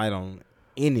 shine light on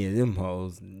any of them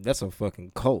hoes. That's a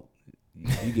fucking cult.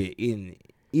 You get in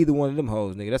either one of them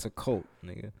hoes, nigga. That's a cult,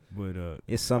 nigga. But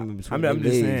It's something between I'm them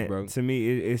just legs, saying, bro. to me,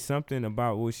 it's something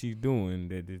about what she's doing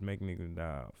that just make niggas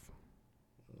die off.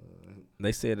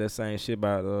 They said that same shit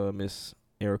about Miss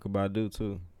Erica Badu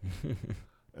too.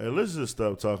 Hey, let's just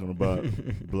stop talking about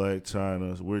Black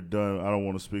China. We're done. I don't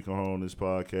want to speak on her on this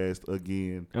podcast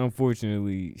again.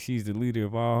 Unfortunately, she's the leader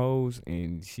of all hoes,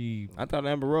 and I thought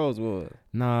Amber Rose was.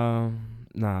 nah.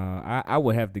 I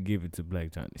would have to give it to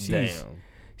Black China.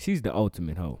 She's the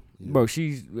ultimate hoe. Yeah. Bro,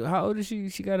 how old is she?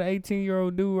 She got an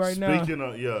 18-year-old dude right now. Speaking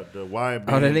of, the YB.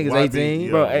 Oh, that nigga's 18? Yeah,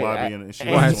 Bro, YBN, she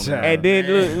watch was on out. that. And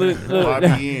then look.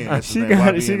 YBN, that's his She name,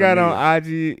 got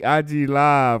YBN on IG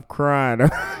Live crying.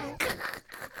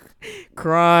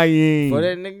 Crying. For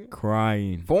that nigga?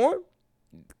 Crying. For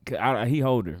him? He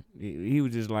hold her. He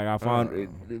was just like, I found.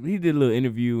 He did a little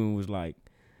interview and was like,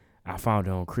 I found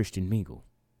her on Christian Mingle.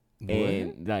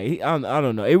 And like, I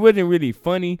don't know. It wasn't really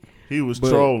funny. He was But-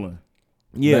 trolling.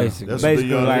 Yeah, Basically. That's what the basically,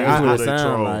 young like niggas That's do, what they it sound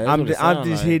troll. like. That's I'm what it just, I'm sound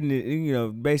just like. hitting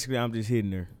it. Basically, I'm just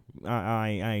hitting her. I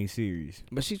ain't serious.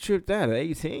 But she tripped out at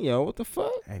 18, yo. What the fuck?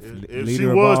 If she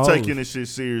was taking this shit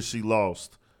serious, she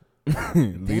lost.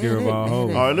 Leader of all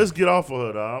hoes. All right, let's get off of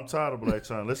her, dog. I'm tired of Black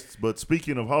China. But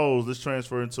speaking of hoes, let's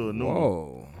transfer into a new one.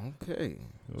 Whoa. Okay.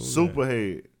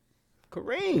 Superhead.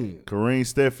 Kareem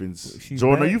Steffens. She's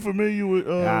Jordan, back? are you familiar with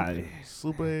Nah.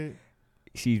 Superhead?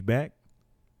 She's back.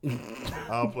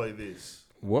 I'll play this.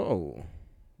 Whoa.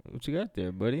 What you got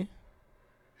there, buddy? Yeah,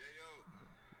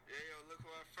 yo, look who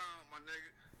I found, my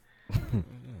nigga.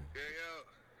 Yeah, yo.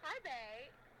 Hi, babe.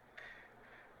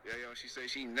 Yeah, yo, she said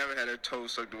she never had her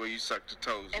toes sucked the way you sucked the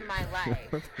toes. In my life.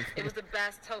 It was the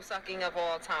best toe sucking of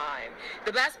all time.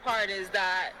 The best part is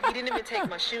that he didn't even take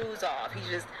my shoes off. He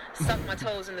just sucked my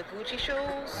toes in the Gucci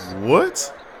shoes,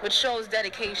 What? which shows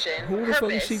dedication. Who the fuck is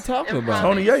purpose, she talking and about?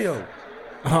 Tony promise. Yayo.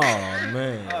 Oh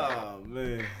man. Oh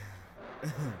man. Yeah,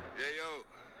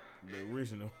 yo. The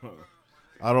original.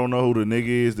 I don't know who the nigga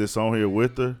is that's on here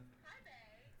with her.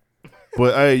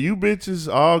 But hey, you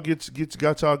bitches all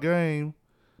got y'all game.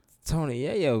 Tony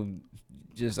Yayo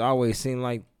just always seemed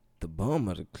like the bum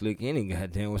of the clique any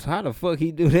goddamn was. How the fuck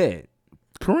he do that?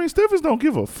 Corinne Stephens don't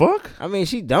give a fuck. I mean,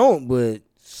 she don't, but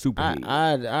Super.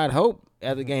 I'd hope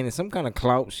after gaining some kind of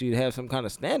clout, she'd have some kind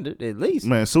of standard at least.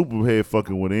 Man, Superhead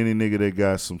fucking with any nigga that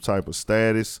got some type of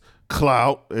status,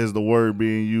 clout as the word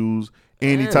being used,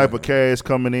 any type of cash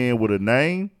coming in with a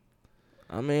name.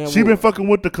 I mean, She been fucking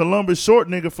with the Columbus short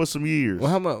nigga for some years. Well,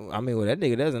 how much? I mean, well, that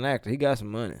nigga that's an actor. He got some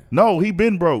money. No, he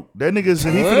been broke. That nigga's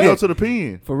he finna go to the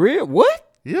pen. For real? What?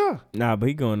 Yeah. Nah, but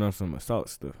he going on some assault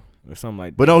stuff or something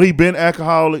like that. But no, he been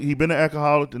alcoholic. He been an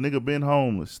alcoholic. The nigga been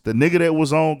homeless. The nigga that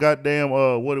was on goddamn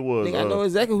what it was. Nigga, I know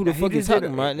exactly who the he fuck he's just did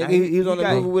talking a- about. nah, Nigga, he was on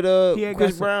the movie with he had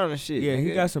Chris got some- Brown and shit. Yeah, he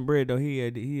nigga. got some bread though. He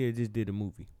had just did a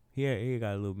movie. He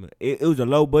got a little bit. It was a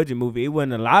low budget movie. It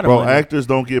wasn't a lot of Bro, money. actors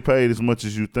don't get paid as much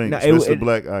as you think, Nah, especially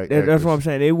black actors. That's what I'm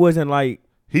saying. It wasn't like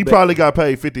He probably got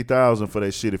paid $50,000 for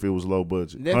that shit if it was low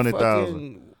budget. That 100,000.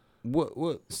 fucking-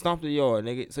 What? Stomp the yard,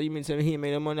 nigga. So you mean tell me he ain't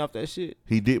made no money off that shit?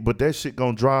 He did, but that shit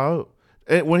gonna dry up.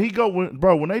 And when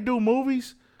they do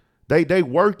movies, they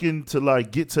working to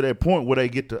like get to that point where they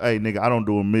get to, hey nigga, I don't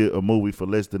do a movie for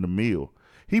less than a meal.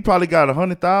 He probably got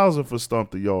 100,000 for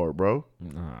Stomp the Yard, bro.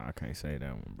 Nah, I can't say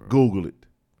that one, bro. Google it.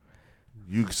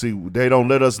 You can see they don't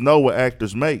let us know what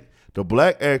actors make. The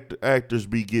black actors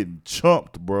be getting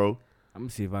chumped, bro. I'm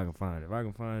gonna see if I can find it. If I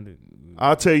can find it,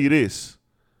 I'll tell you this.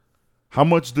 How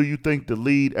much do you think the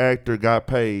lead actor got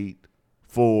paid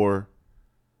for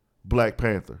Black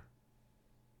Panther?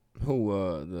 Who?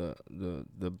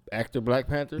 The actor Black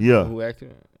Panther? Yeah. Who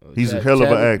acted? He's a hell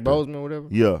of an actor. Boseman, whatever.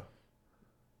 Yeah.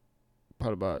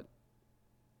 Probably about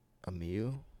 $1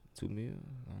 million, $2 million.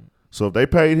 So if they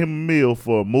paid him a meal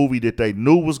for a movie that they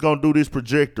knew was gonna do this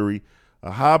trajectory, a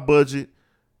high budget,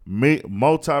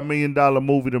 multi-million-dollar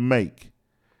movie to make,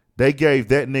 they gave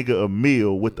that nigga a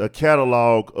meal with a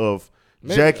catalog of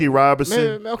Jackie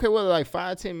Robinson. Okay, well, like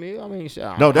 5-10 million. I mean, shit.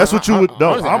 No, that's what you would.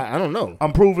 No, honestly, I don't know.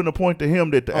 I'm proving the point to him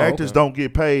that the actors okay. don't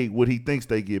get paid what he thinks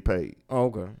they get paid. Oh,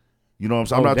 okay. You know what I'm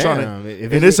saying? I'm not trying to.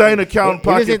 If And this ain't accounting If it's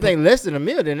pocket. anything less than $1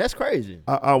 million, then that's crazy.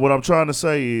 What I'm trying to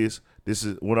say is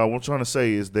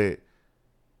that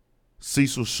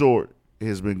Cecil Short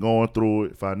has been going through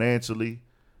it financially.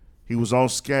 He was on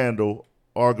Scandal,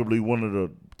 arguably one of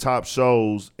the top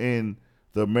shows in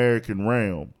the American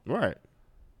realm. Right.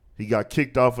 He got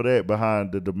kicked off of that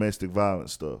behind the domestic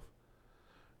violence stuff.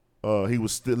 He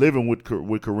was still living with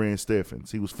Corinne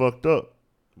Stephens. He was fucked up.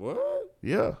 What?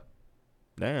 Yeah.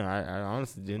 Damn, I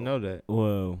honestly didn't know that.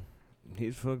 well,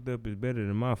 his fucked up is better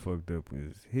than my fucked up.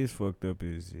 His fucked up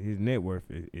is his net worth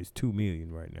is $2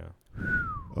 million right now.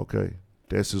 Okay.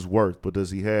 That's his worth, but does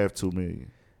he have $2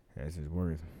 million? That's his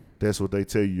worth. That's what they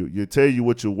tell you. You tell you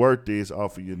what your worth is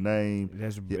off of your name,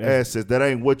 your assets. That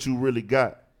ain't what you really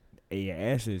got. Your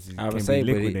assets I can would say,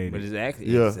 be liquidated. but exactly.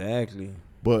 Yeah. Exactly.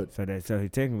 But so he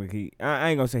technically, I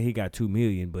ain't gonna say he got $2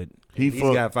 million, but He's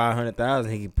got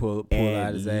 500,000. He can pull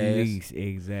out his at ass. least,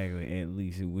 exactly, at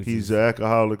least. Which he's is, an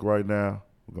alcoholic right now.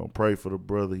 We're gonna pray for the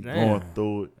brother. He's Damn. going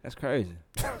through it. That's crazy.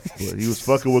 But he was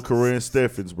fucking with Corinne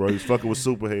Stephens, bro. He was fucking with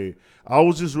Superhead. I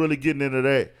was just really getting into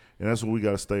that, and that's when we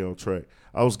gotta stay on track.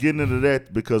 I was getting into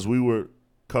that because we were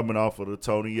coming off of the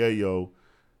Tony Yayo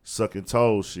sucking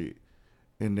toes shit,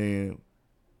 and then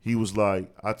he was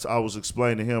like, I was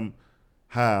explaining to him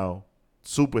how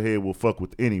Superhead will fuck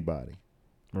with anybody.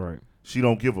 right. She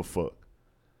don't give a fuck.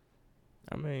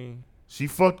 I mean, She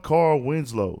fucked Carl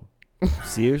Winslow.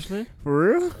 seriously? For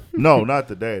real? No, not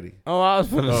the daddy. Oh, I was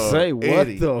gonna say, what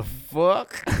Eddie. the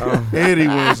fuck? Eddie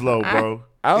Winslow, bro.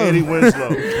 I was- Eddie Winslow.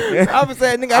 I was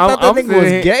saying, nigga, I thought I'm that nigga was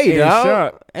sitting gay, in dog.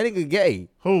 shock. That nigga gay.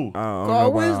 Who?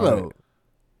 Carl Winslow.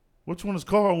 Which one is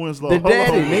Carl Winslow? The Hold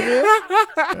daddy, on. nigga.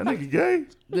 That nigga gay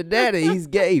The daddy, he's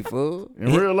gay, fool.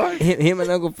 in real life. Him and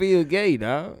Uncle Phil gay,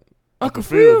 dog. Uncle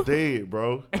Phil dead,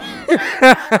 bro.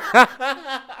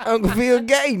 Uncle Phil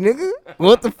gay, nigga.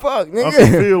 What the fuck, Uncle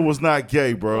nigga? Phil was not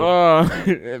gay, bro.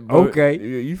 Okay.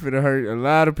 You finna hurt a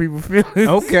lot of people's feelings.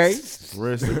 Okay.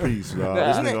 Rest in peace, dog.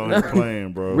 This nigga on here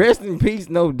playing, bro. Rest in peace,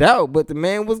 no doubt, but the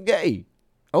man was gay.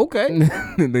 Okay.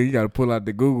 Then you gotta pull out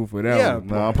the Google for that Yeah, one.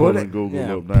 Nah, I'm Pull pulling it- Google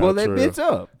yeah, up now. pull that Trail. bitch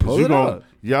up. 'Cause Pull you it gon- up.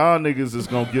 Y'all niggas is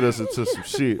gonna get us into some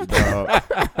shit, dog.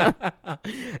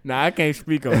 Nah, I can't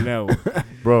speak on that one.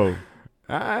 Bro,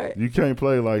 All right. you can't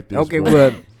play like this. Okay, bro.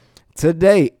 well,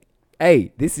 today,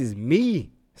 hey, this is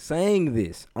me saying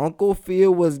this. Uncle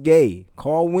Phil was gay.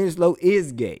 Carl Winslow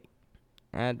is gay.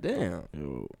 God damn.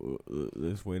 Yo,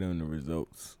 let's wait on the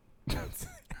results.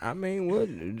 I mean, what?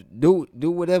 Do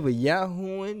whatever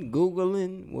Yahooing,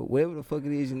 Googling, whatever the fuck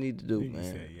it is you need to do, You man.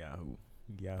 said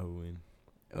Yahoo and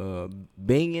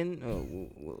Binging.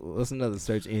 What's another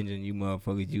search engine you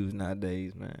motherfuckers use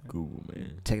nowadays, man? Google,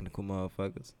 man. Technical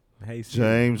motherfuckers. Hey,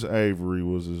 James Avery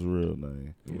was his real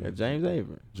name. Yeah, James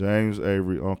Avery. James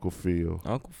Avery, Uncle Phil.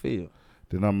 Uncle Phil.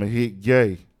 Then I'm going to hit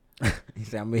gay. He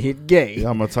said, I'm going to hit gay.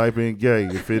 Yeah, I'm going to type in gay.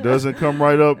 If it doesn't come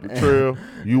right up the trail,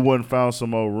 you wouldn't found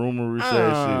some old rumorish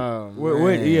ass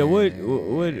What? Yeah, what?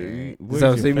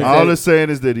 So, see, shit. man, All it's saying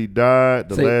is that he died.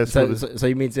 The last so, one. so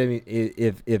you mean to tell me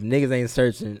if niggas ain't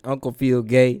searching Uncle Phil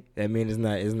gay, that means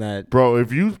it's not. Bro,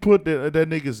 if you put that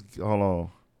nigga's, hold on.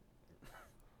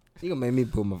 You gonna make me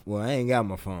put my. Well, I ain't got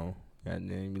my phone.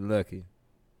 Goddamn, you lucky.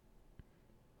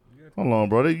 Hold on,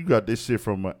 bro. You got this shit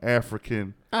from an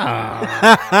African.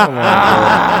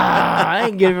 I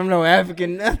ain't giving him no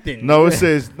African nothing. No, it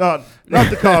says not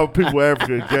to call people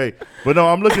African gay, but no,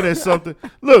 I'm looking at something.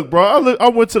 Look, bro, I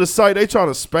went to the site. They trying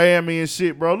to spam me and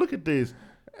shit, bro. Look at this.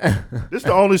 This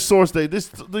the only source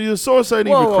the source ain't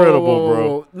even credible,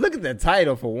 bro. Look at the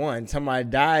title for one. Somebody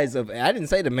dies of. I didn't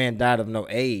say the man died of no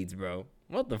AIDS, bro.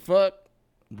 What the fuck?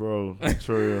 Bro,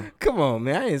 Trail. Come on,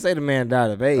 man. I didn't say the man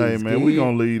died of AIDS. Hey, man, kid. we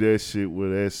gonna leave that shit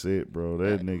with that's it, bro.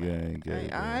 That nigga ain't gay. Hey,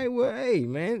 bro. all right, well, hey,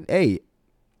 man. Hey,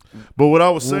 But what I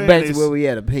was we're saying back is to where we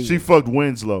at a page. she fucked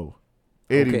Winslow.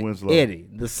 Eddie Okay, Winslow. Eddie,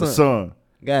 the The son. son.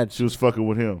 Got She you. was fucking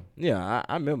with him. Yeah,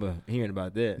 I remember hearing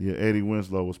about that. Yeah, Eddie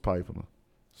Winslow was piping her.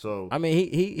 So I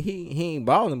mean, he ain't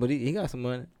balling, but he got some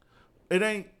money. it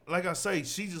ain't like I say.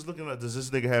 She just looking at, does this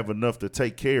nigga have enough to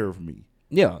take care of me?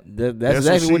 Yeah, that's That's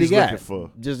exactly what he she's got. looking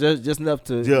for. Just enough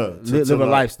to, Yeah, live to a like-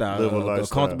 lifestyle, live a a lifestyle.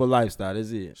 comfortable lifestyle.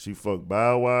 That's it. She fucked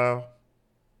Bow Wow.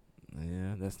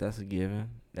 Yeah, that's a given.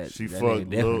 That She that fucked nigga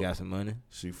definitely Lil- got some money.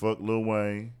 She fucked Lil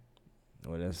Wayne.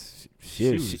 Well, that's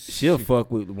She she'll was-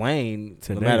 fuck with Wayne no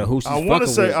Today. matter who she's I fucking want to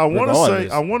say. with. I want to say.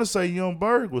 regardless. I want to say. Young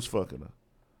Berg was fucking her.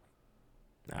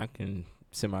 I can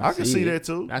I can see it. that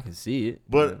too. I can see it.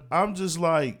 But I'm just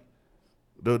like,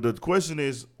 the question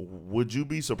is, would you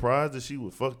be surprised that she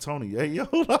would fuck Tony Yayo?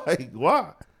 Like,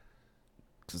 why?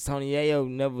 Cause Tony Yayo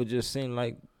never just seemed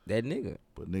like that nigga.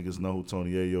 But niggas know who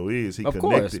Tony Yayo is. He Of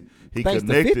connected. course. He Thanks to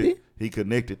connected. 50. He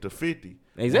connected to 50.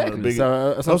 Exactly. One of the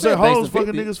biggest- So I'm saying thanks hoes to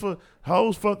fucking 50. niggas for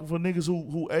hoes fucking for niggas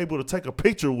who able to take a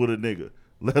picture with a nigga.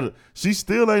 Let her. She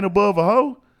still ain't above a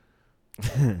hoe.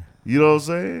 You know what I'm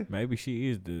saying? Maybe she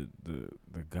is the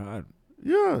god.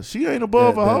 Yeah, she ain't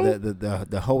above a hoe.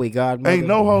 the holy god. Ain't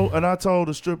no hoe, and I told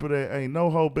the stripper that ain't no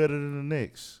hoe better than the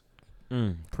next.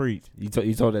 Preach. You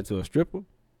told that to a stripper?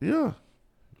 Yeah,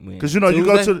 When because you know you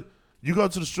go Tuesday?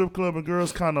 to the strip club and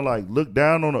girls kind of like look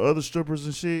down on the other strippers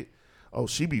and shit. Oh,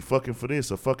 she be fucking for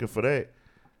this or fucking for that.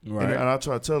 Right. And I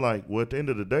try to tell like, well, at the end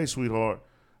of the day, sweetheart,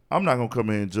 I'm not gonna come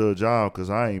in and judge y'all because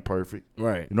I ain't perfect.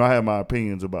 Right. You know, I have my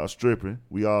opinions about stripping.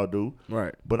 We all do.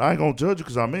 Right. But I ain't gonna judge you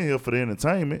because I'm in here for the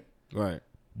entertainment. Right.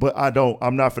 But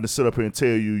I'm not finna sit up here and tell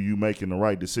you making the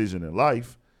right decision in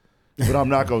life. But I'm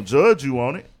not gonna judge you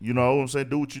on it. You know what I'm saying?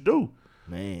 Do what you do.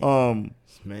 Man.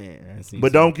 Man. I seen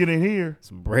But don't get in here.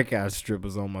 some breakout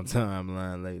strippers on my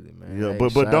timeline lately, man. Yeah, Hey,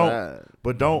 but shout don't. out.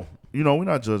 But don't. You know, we're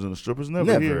not judging the strippers. Never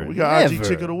Never, here. We got IG never.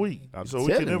 Chick of the Week, I'm so we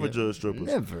can telling never you, judge strippers.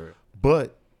 Never.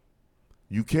 But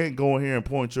you can't go in here and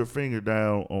point your finger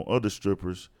down on other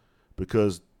strippers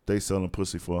because they selling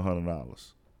pussy for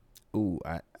 $100. Ooh,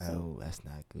 that's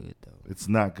not good though. It's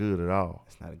not good at all.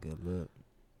 That's not a good look.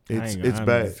 It's I'm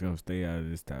bad. just gonna stay out of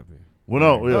this topic. Well,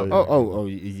 no,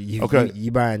 yeah, Okay.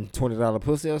 You buying $20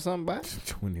 pussy or something, bye?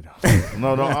 $20.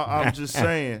 no. I'm just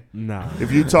saying. Nah.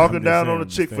 If you talking I'm just down saying, on a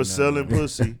chick for stay down. selling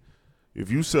pussy, if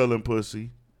you selling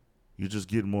pussy, you're just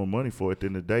getting more money for it. At the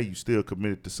end of the day, you still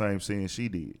committed the same sin she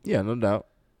did. Yeah, no doubt.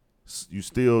 You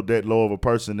still that low of a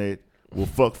person that will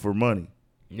fuck for money.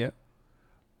 Yeah.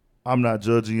 I'm not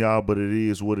judging y'all, but it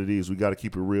is what it is. We got to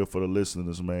keep it real for the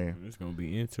listeners, man. It's gonna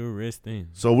be interesting.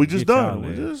 So we just Get done.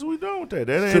 y'all We done with that.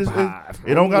 That Strip ain't. hive.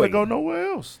 It don't got to Wait. go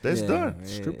nowhere else. That's Yeah, done. yeah.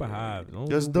 Stripper hive.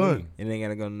 That's done. It ain't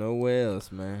gotta go nowhere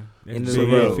else, man. That's End of big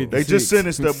the ass road. 50. They just 56.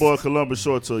 sentenced that boy Columbus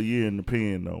Short to a year in the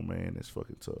pen, though, man. It's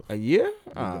fucking tough. A year?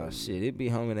 Oh shit, it be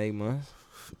home in 8 months.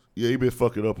 Yeah, he been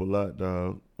fucking up a lot,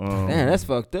 dog. Damn, that's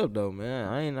fucked up though, man.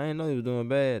 I ain't know he was doing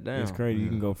bad. Damn. It's crazy. You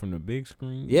can go from the big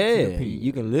screen. to Yeah, the pen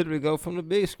you can literally go from the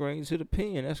big screen to the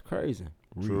pen. That's crazy.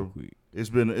 real True. quick. It's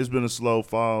been a slow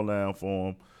fall down for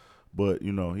him, but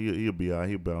you know he'll be out.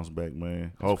 He'll bounce back,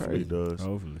 man. Hopefully he does.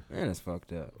 Hopefully. Man, that's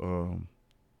fucked up.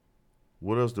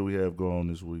 What else do we have going on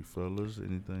this week, fellas?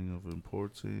 Anything of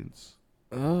importance?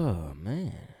 Oh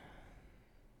man,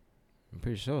 I'm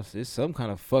pretty sure there's some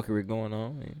kind of fuckery going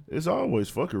on. Man. It's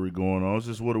always fuckery going on. It's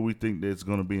just what do we think that's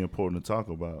going to be important to talk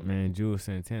about? Man, Jules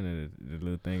Santana, the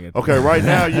little thing. At the Okay, right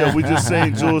now, yeah, we just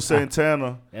saying Jules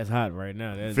Santana. That's hot right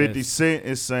now. 50 Cent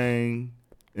is saying,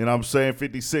 and I'm saying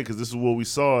 50 Cent because this is what we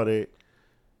saw it at,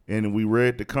 and we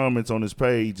read the comments on his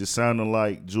page. It sounded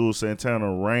like Jules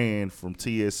Santana ran from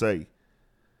TSA,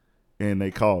 and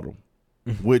they caught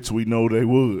him, which we know they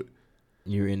would.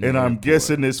 You're in, And I'm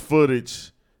guessing this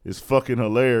footage is fucking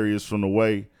hilarious from the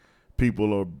way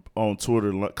people are on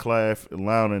Twitter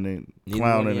clowning and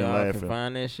laughing. Can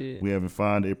find that shit. We haven't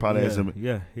found it. It probably hasn't.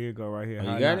 Yeah, here you go right here.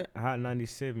 Oh, you got it? Hot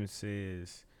 97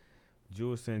 says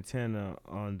Jules Santana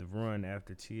on the run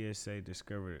after TSA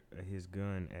discovered his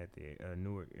gun at the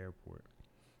Newark airport.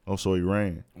 Oh, so he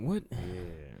ran. What? Yeah.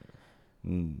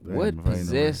 What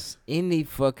possessed any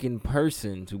fucking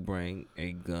person to bring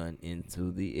a gun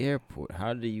into the airport?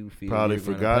 How do you feel? Probably you're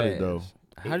gonna forgot it, pass? though.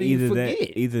 How do you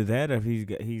forget? Either that or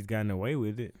he's gotten away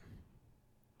with it.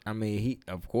 I mean,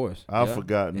 of course. I've yeah.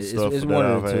 forgotten It's stuff one that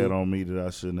of I've the had two. on me that I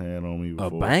shouldn't have had on me A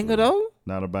before. banger though?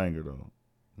 Not a banger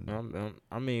though.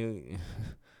 I mean,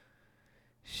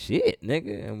 shit,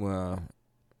 nigga. And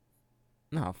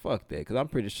nah, fuck that. Cause I'm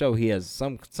pretty sure he has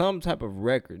some type of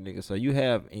record, nigga. So you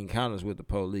have encounters with the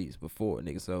police before,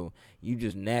 nigga. So you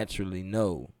just naturally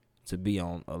know to be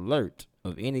on alert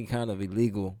of any kind of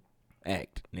illegal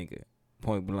act, nigga.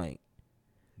 Point blank.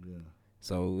 Yeah.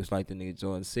 So it's like the nigga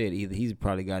Jordan said. Either he's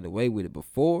probably got away with it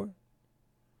before,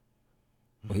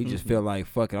 or he just felt like,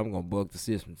 fuck it, I'm gonna bug the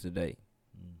system today.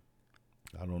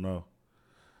 I don't know.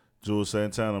 Jules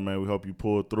Santana, man, we hope you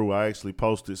pulled through. I actually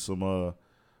posted some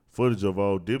footage of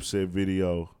old Dipset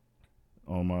video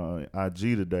on my IG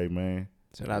today, man.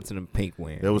 Shout out to them pink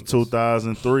wearing. That was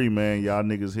 2003, man. Y'all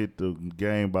niggas hit the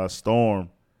game by storm.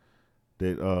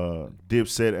 That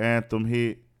Dipset anthem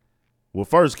hit. Well,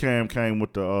 first came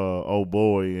with the Old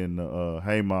Boy and the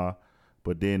Hey Ma,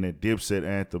 but then that Dipset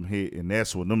anthem hit, and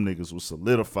that's when them niggas was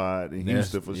solidified in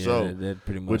Houston for sure. That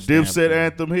pretty much With stamped Dipset them.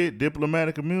 anthem hit,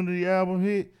 Diplomatic Immunity album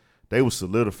hit, they was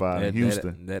solidified in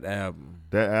Houston. That album.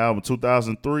 That album,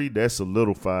 2003, that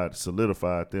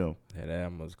solidified them. That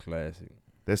album was classic.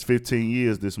 That's 15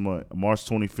 years this month, March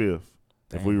 25th.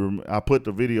 If we, I put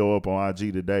the video up on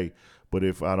IG today, but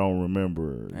if I don't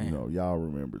remember, you know, y'all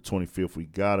remember 25th. We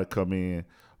gotta come in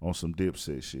on some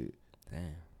Dipset shit.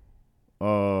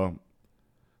 Damn.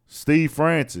 Steve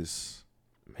Francis,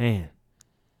 Man.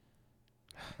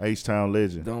 H-Town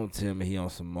legend. Don't tell me he on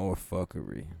some more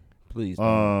fuckery. Please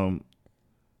don't.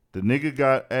 The nigga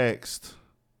got asked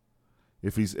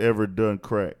if he's ever done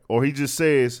crack, or he just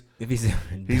says If he's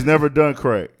he's never done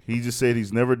crack. He just said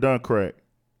he's never done crack.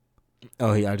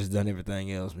 oh, I just done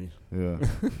everything else. Yeah.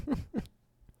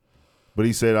 But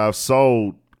he said, I've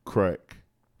sold crack.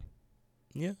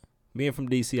 Yeah. Being from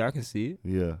DC, I can see it.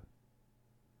 Yeah.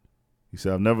 He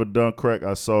said, I've never done crack.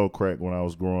 I sold crack when I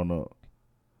was growing up.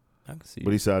 I can see But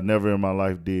it. he said, I never in my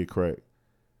life did crack.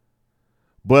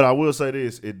 But I will say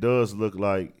this. It does look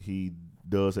like he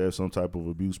does have some type of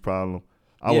abuse problem.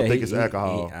 I would think it's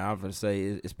alcohol. I'm going to say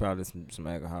it's probably some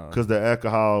alcohol. Because the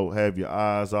alcohol have your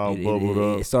eyes all bubbled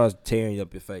up. It starts tearing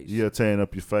up your face. Yeah, tearing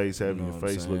up your face, having know your what I'm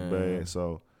face look saying? bad.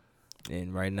 So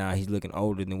And right now, he's looking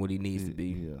older than what he needs to be.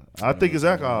 yeah, I think it's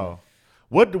alcohol.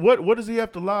 What does he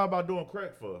have to lie about doing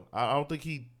crack for? I don't think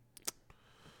he.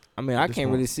 I mean, I This can't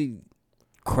one. really see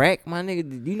crack, my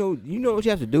nigga. You know what you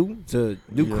have to do to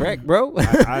do crack, bro.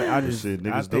 I just Shit,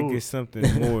 niggas I think do it. it's something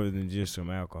more than just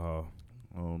some alcohol.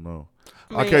 I don't know.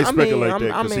 I I can't speculate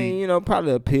that I because mean, you know,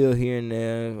 probably a pill here and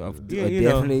there. Yeah, you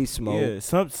know, Definitely smoke. Yeah,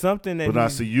 something that But I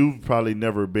he's- see you've probably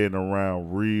never been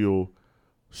around real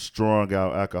strung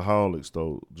out alcoholics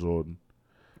though, Jordan.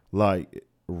 Like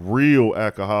real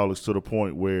alcoholics to the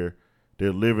point where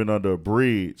they're living under a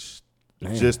bridge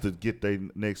Man. just to get their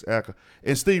next alcohol.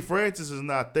 And Steve Francis is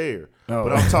not there. Oh.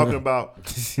 But I'm talking about,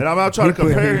 and I'm not trying to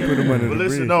compare he put him under But the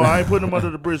listen, bridge. no, I ain't putting him under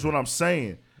the bridge. What I'm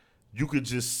saying, you could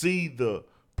just see the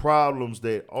problems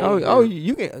that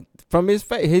You can from his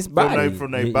face, his body, from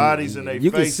their bodies and their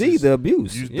you faces. can see the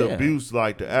abuse. The Yeah. abuse,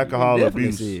 like the You alcohol definitely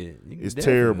abuse, see it. You can is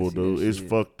definitely terrible, see dude. that It's shit.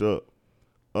 fucked up.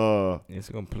 It's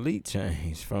a complete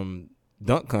change from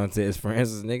dunk contest,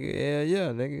 Francis, nigga.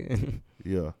 Yeah, nigga.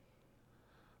 Yeah.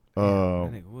 That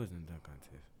nigga was in the dunk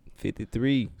contest.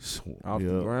 53 off the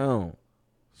yeah. ground.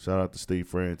 Shout out to Steve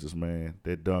Francis, man.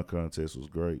 That dunk contest was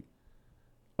great.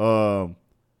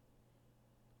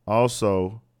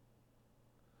 Also,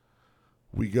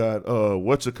 we got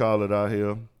whatchamacallit out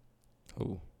here.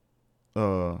 Who?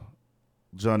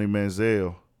 Johnny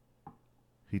Manziel.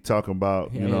 He talking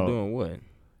about, He you ain't know, doing what?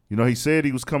 he said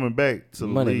he was coming back to the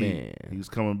Money league. man. He was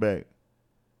coming back.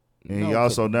 And he Don't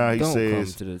also come- now he don't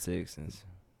says, come to the Texans.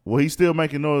 well, he's still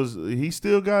making noise. He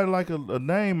still got like a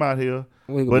name out here.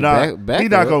 We But gonna not, back he's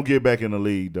not up. going to get back in the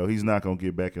league, though. He's not going to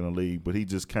get back in the league. But he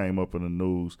just came up in the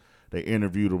news. They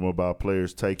interviewed him about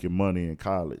players taking money in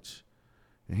college.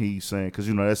 And he's saying, because,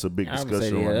 that's a big I would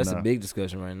discussion say, right that's now. a big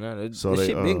discussion right now. That, So that they,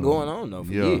 shit been going on, though,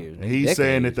 for yeah. years. And he's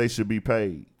saying that decades. they should be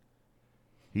paid.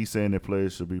 He's saying that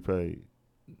players should be paid.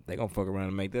 They gonna fuck around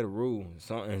and make that a rule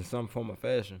in some form of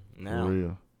fashion.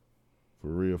 Now, For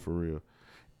real.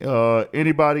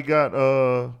 Anybody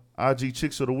got IG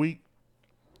Chicks of the Week?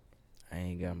 I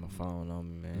ain't got my phone on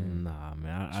me, man. Nah,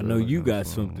 man. I Sure, know you I got got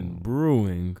something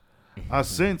brewing. I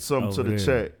sent something to Over the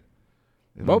there. chat.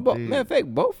 And I did. Matter of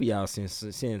fact, both of y'all send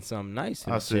something nice to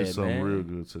the I sent chat, something man. real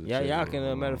good to the Yeah, chat. y'all can.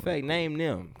 Hold Matter of on. fact, name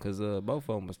them because both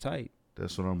of them was tight.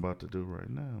 That's what I'm about to do right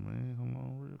now, man. Hold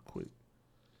on real quick.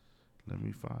 Let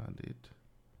me find it.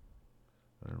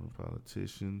 Urban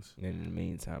politicians. And in the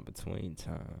meantime, between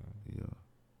time, Yeah.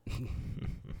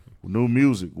 New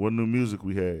music. What new music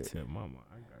we had? Tell mama,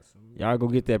 I got some. y'all go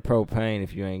get that propane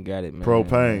if you ain't got it, man.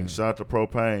 Propane. Shout out to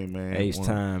Propane, man. H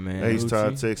Time, man. H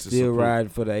Time, Gucci. Texas. Still support. riding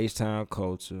for the H Time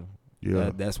culture.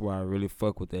 Yeah. That's why I really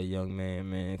fuck with that young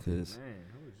man, because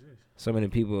so many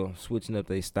people switching up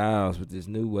their styles with this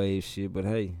new wave shit. But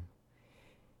hey,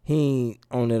 he ain't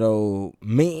on that old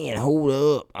man, hold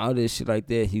up, all this shit like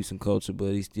that, Houston culture,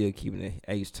 but he's still keeping it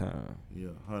H Time. Yeah,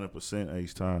 100%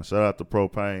 H Time. Shout out to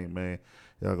Propane, man.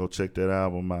 Y'all go check that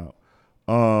album out.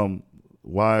 YFN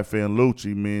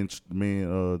Lucci, me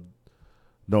and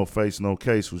No Face, No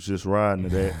Case was just riding to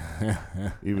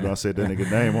that. Even though I said that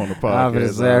nigga name on the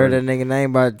podcast. I heard that nigga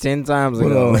name about 10 times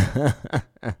ago.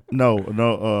 No,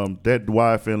 that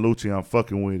YFN Lucci, I'm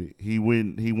fucking with it. He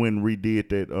went and redid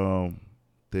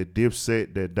that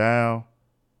Dipset, that Down,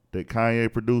 that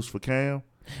Kanye produced for Cam.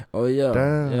 Oh yeah,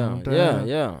 Down.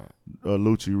 yeah.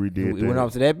 Lucci redid He that. went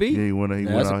off to that beat. Yeah, he went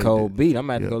That's out, a he cold did. beat. I'm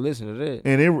about Yeah. to go listen to that.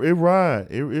 And it ride.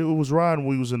 It was riding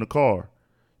when we was in the car.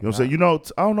 You know what I'm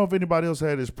saying? I don't know if anybody else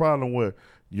had this problem where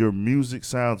your music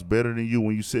sounds better than you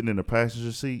when you sitting in the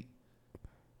passenger seat.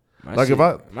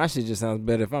 My shit just sounds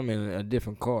better if I'm in a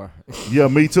different car. Yeah,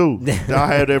 me too. I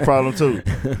have that problem too.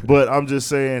 But I'm just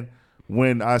saying,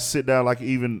 when I sit down, like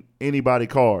even anybody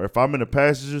car, if I'm in the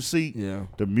passenger seat, Yeah.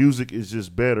 the music is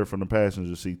just better from the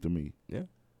passenger seat to me. Yeah.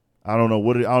 I don't know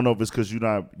I don't know if it's because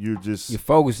You're just.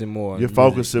 focusing more. You're on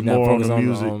focusing music. You're not more on the focused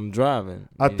music. On driving.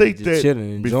 I You're think just that chilling,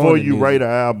 enjoying before the you music. rate an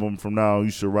album from now, you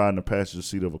should ride in the passenger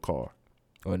seat of a car.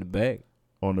 Or in the back.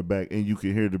 On the back, and you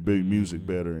can hear the big Mm-hmm. music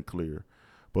better and clear.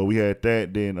 But we had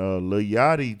that. Then Lil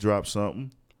Yachty dropped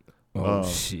something. Oh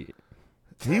shit.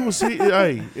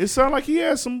 Hey, it sounded like he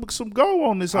had some go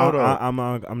on this. Hold up. I'm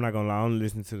not gonna lie. I only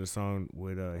listened to the song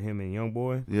with him and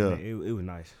YoungBoy. Yeah. It was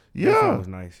nice. Yeah. That song was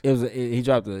nice. He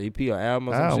dropped the EP or album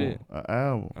or some shit.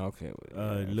 Album. Okay.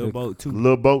 Lil Boat too.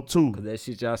 Lil Boat too. Cause that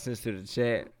shit y'all sent to the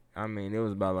chat. I mean, it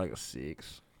was about like a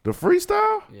 6. The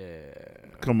freestyle? Yeah.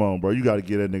 Come on, bro. You got to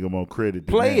give that nigga more credit.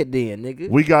 than Play that. it then, nigga.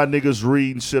 We got niggas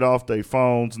reading shit off their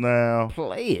phones now.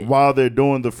 Play it. While they're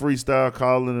doing the freestyle,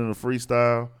 calling it a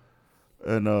freestyle.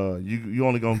 And you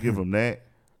only gonna give him that.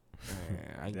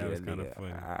 Man, I That get was that kinda nigga.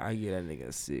 funny. I get that nigga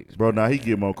a 6. Bro, now he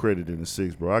get more credit than the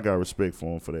 6, bro. I got respect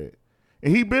for him for that.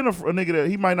 And he been a nigga that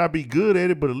he might not be good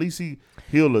at it, but at least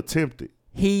he'll attempt it.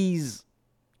 He's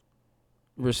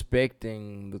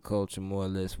respecting the culture more or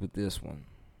less with this one.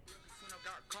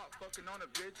 Got caught fucking on a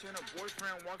bitch and a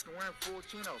boyfriend walking wearing full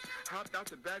chinos. Hopped out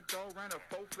the back door, ran a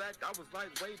 4 flat. I was like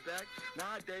way back.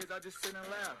 Nowadays I just sit and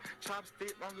laugh.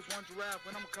 Chopstick, longest one giraffe.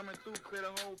 When I'm coming through, clear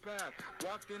the whole path.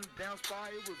 Walked in the down spot,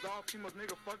 it was all females.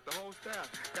 Nigga, fuck the whole staff.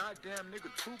 Goddamn nigga,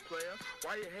 2 player.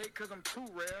 Why you hate? Cause I'm too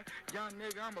rare. Young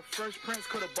nigga, I'm a fresh prince.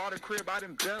 Could've bought a crib out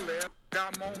in Bel Air.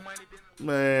 Got more money than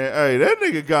Man, hey, that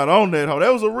nigga got on that hoe.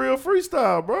 That was a real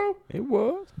freestyle, bro. It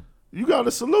was. You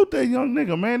gotta salute that young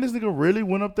nigga, man. This nigga really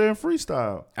went up there and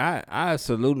freestyle. I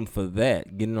salute him for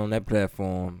that, getting on that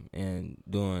platform and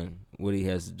doing what he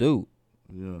has to do.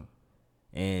 Yeah.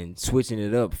 And switching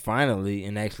it up finally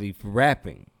and actually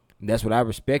rapping. That's what I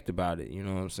respect about it. You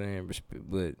know what I'm saying?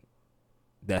 But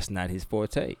that's not his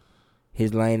forte.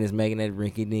 His lane is making that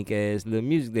rinky-dink ass little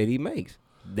music that he makes.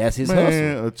 That's his hustle.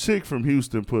 Man, a chick from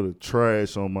Houston put a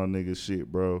trash on my nigga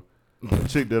shit, bro. The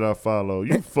chick that I follow.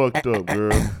 You fucked up,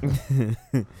 girl.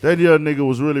 That young nigga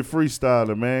was really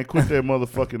freestyling, man. Quit that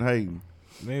motherfucking hating.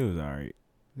 Man, it was alright.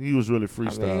 He was really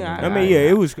freestyling. I I mean, yeah,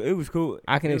 it was cool.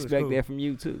 I can It was expect cool. that from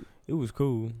you too. It was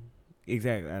cool.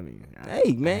 Exactly. I mean,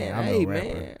 Hey man, I'm no hey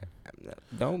rapper. man.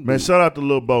 Don't Man, be. shout out to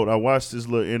Lil Boat. I watched this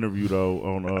little interview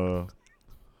though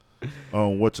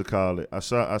on what you call it. I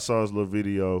saw his little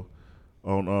video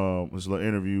on his little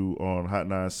interview on Hot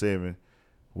 97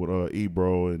 with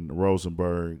Ebro and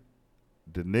Rosenberg.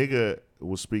 The nigga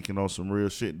was speaking on some real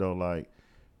shit though. Like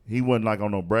he wasn't like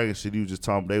on no bragging shit. He was just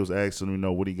talking. They was asking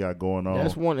him, what he got going on.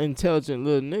 That's one intelligent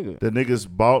little nigga. The niggas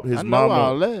bought his I know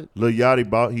all mama. that. Lil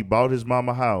Yachty bought his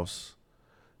mama house,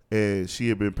 and she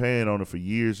had been paying on it for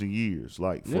years and years,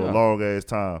 like for Yeah. a long ass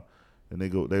time. And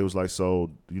they was like,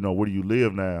 so where do you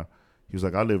live now? He was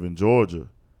like, I live in Georgia.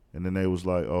 And then they was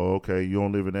like, oh, okay, you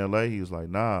don't live in L.A.? He was like,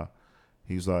 nah.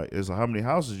 He's like, it's like, how many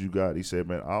houses you got? He said,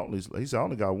 man, I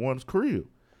only got one crib.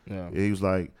 Yeah. And he was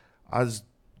like, I just,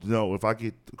 if I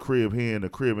get the crib here and the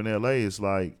crib in L.A., it's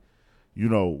like,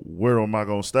 where am I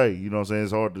going to stay? You know what I'm saying?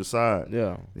 It's hard to decide.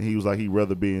 Yeah. And he was like, he'd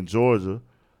rather be in Georgia.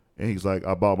 And he's like,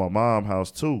 I bought my mom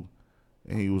house too.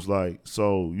 And he was like,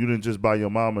 so you didn't just buy your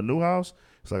mom a new house?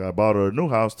 It's like, I bought her a new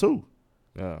house too.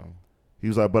 Yeah. He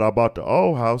was like, but I bought the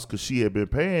old house because she had been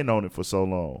paying on it for so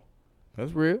long.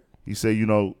 That's real. He said,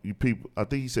 you people, I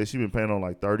think he said she been paying on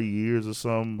like 30 years or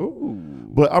something.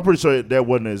 Ooh. But I'm pretty sure that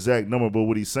wasn't an exact number. But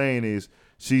what he's saying is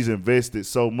she's invested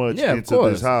so much Yeah, of into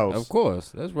course. this house. Of course.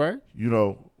 That's right.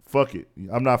 Fuck it.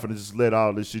 I'm not going to just let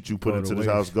all this shit you put Go to into this waste.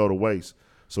 house go to waste.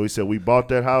 So he said, we bought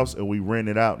that house and we rent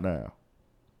it out now.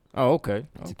 Oh, okay.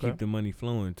 to Okay. keep the money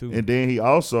flowing too. And then he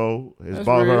also has That's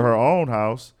bought real. her own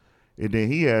house, and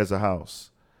then he has a house.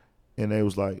 And they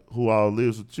was like, who all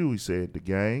lives with you? He said, the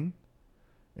gang.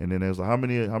 And then they was like, how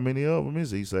many of them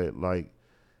is it? He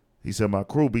said, my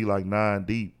crew be like 9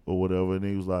 deep or whatever. And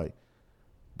he was like,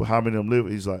 but how many of them live?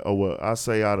 He's like, oh, well, I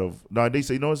say they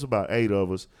say, it's about 8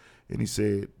 of us. And he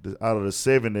said, out of the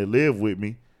 7 that live with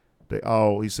me, they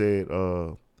all they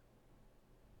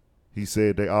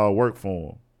all work for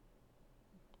him.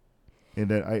 And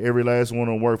then every last one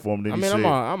of them work for him. Then I he mean, said,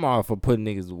 I'm all for putting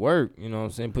niggas to work. You know what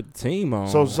I'm saying? Put the team on.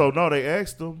 So no, they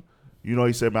asked him.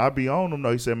 He said, man, I be on them.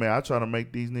 No, he said, man, I try to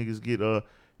make these niggas get.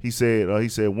 He said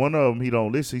one of them he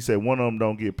don't listen. He said one of them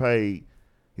don't get paid.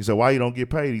 He said, why you don't get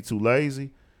paid? He too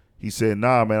lazy. He said,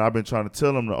 nah, man, I've been trying to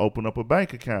tell him to open up a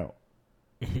bank account.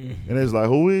 And it's like,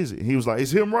 who is it? He was like,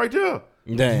 it's him right there.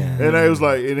 Damn.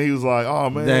 And he was like, oh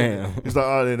man. Damn. He's like,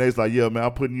 oh, and they was like, yeah, man,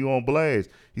 I'm putting you on blast.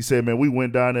 He said, man, we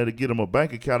went down there to get him a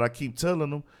bank account. I keep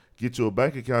telling him, get you a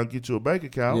bank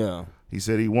account. Yeah. He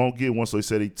said he won't get one, so he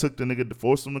said he took the nigga to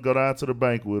force him to go down to the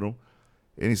bank with him.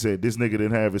 And he said this nigga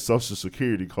didn't have his social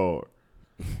security card.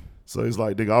 So he's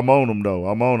like, nigga, I'm on them though.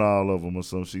 I'm on all of them or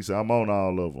something. She said, I'm on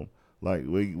all of them. Like,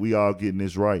 we all getting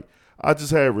this right. I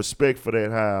just had respect for that,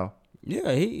 how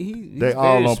Yeah, he's they very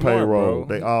all on smart, payroll. bro.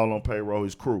 They all on payroll.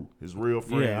 His crew, his real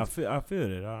friends. Yeah, I feel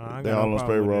that. I ain't They got all no on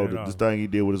problem with payroll. that at This all. thing he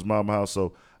did with his mama house.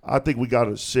 So I think we got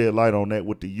to shed light on that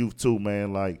with the youth too,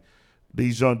 man. Like,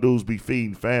 these young dudes be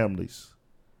feeding families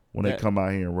when they That- come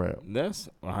out here and rap. That's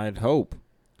I'd hope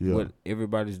Yeah, what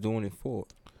everybody's doing it for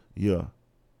yeah,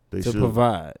 they to should.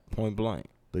 provide point blank.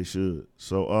 They should.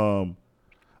 So,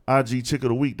 IG chick of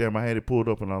the week. Damn, I had it pulled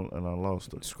up and I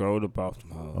lost it. Scrolled up off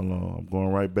them. Hold on, I'm going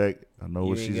right back. I know You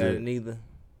what ain't she's got at. it neither,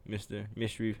 Mr.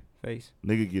 Mystery Face.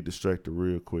 Nigga get distracted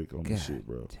real quick on this God shit,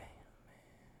 bro. damn,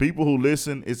 People who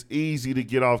listen, it's easy to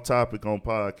get off topic on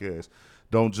podcasts.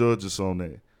 Don't judge us on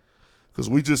that. Because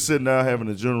we just sitting down having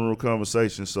a general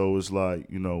conversation, so it's like,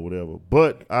 whatever.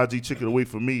 But IG chick of the week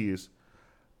for me is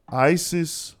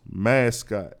ISIS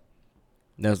mascot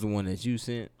That's the one that you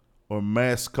sent. or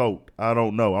mascot. I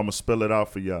don't know. I'm going to spell it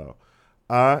out for y'all.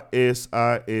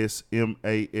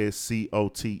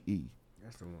 ISISMASCOTE.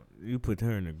 That's the one. You put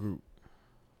her in the group.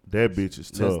 That bitch is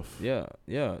That's- tough. Yeah.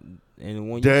 And the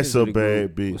one you That's sent a to the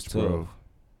bad group was bitch, bro. tough.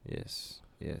 Yes,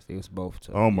 they was both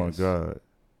tough. Oh, my yes. God.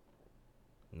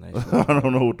 Nice. I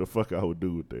don't know what the fuck I would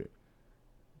do with that.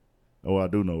 Oh, I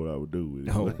do know what I would do with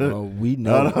it. Oh, we I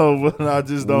know. know, but I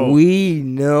just don't. We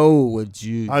know what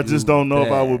you. I just don't know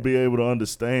if I would that. be able to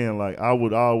understand. Like, I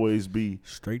would always be.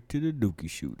 Straight to the dookie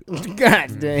shooter.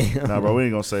 God damn. Nah, bro, we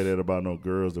ain't gonna say that about no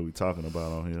girls that we talking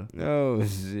about on here. Oh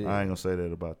shit. I ain't gonna say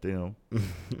that about them.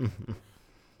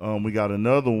 We got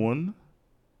another one.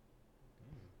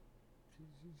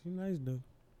 She nice though.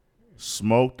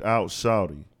 Smoked out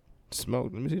shawty.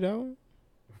 Smoke. Let me see that one.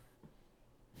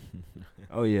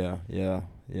 Oh yeah.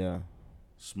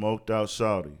 Smoked out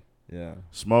shawty.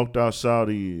 Smoked out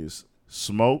shawty is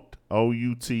smoked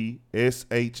OUTSHADY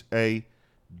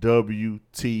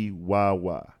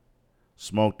WTYY.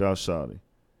 Smoked Out Shawty.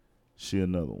 She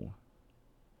another one.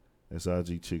 That's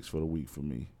IG Chicks for the week for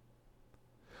me.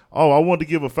 Oh, I wanted to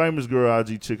give a famous girl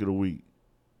IG Chick of the week.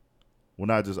 Well,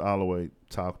 not just all the way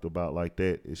talked about like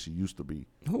that as she used to be.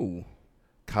 Who?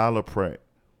 Kyla Pratt.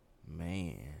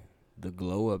 Man, the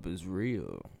glow up is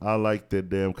real. I like that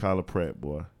damn Kyla Pratt,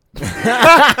 boy.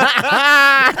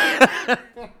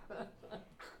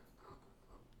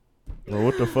 Well,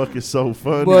 what the fuck is so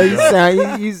funny? Boy, you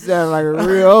sound like a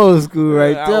real old school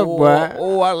right there, boy.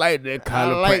 I like that I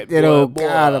like that old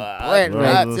Kyla Pratt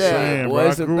right there. Boy,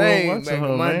 it's a thing back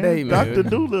in my day, man. Dr.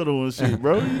 Doolittle and shit,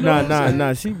 bro. You know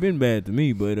Nah. She been bad to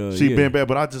me, but she been bad,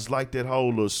 but I just like that whole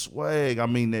little swag. I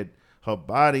mean, that her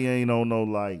body ain't on no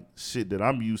like shit that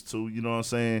I'm used to. You know what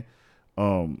I'm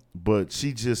saying? But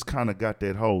she just kind of got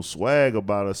that whole swag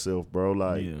about herself, bro.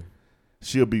 Like,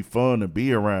 she'll be fun to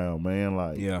be around, man.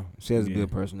 Like, yeah, she has a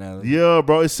good personality. Yeah,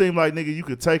 bro. It seemed like, nigga, you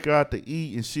could take her out to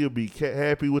eat and she'll be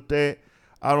happy with that.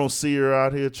 I don't see her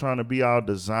out here trying to be all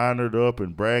designered up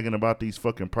and bragging about these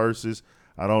fucking purses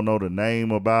I don't know the name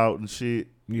about and shit.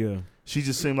 Yeah. She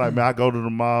just seemed like, man, I go to the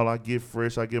mall, I get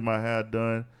fresh, I get my hair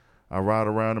done, I ride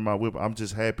around in my whip. I'm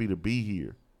just happy to be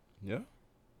here. Yeah.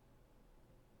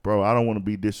 Bro, I don't want to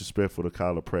be disrespectful to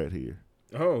Kyla Pratt here.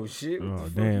 Oh, shit. Oh,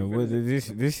 damn. What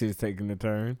this is taking a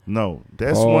turn. No,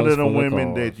 that's one of the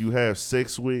women that you have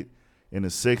sex with, and the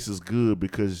sex is good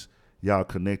because y'all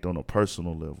connect on a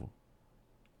personal level.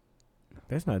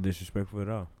 That's not disrespectful at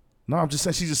all. No, I'm just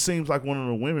saying she just seems like one of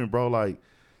the women, bro. Like,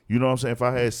 you know what I'm saying? If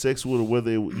I had sex with her,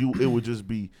 whether it would just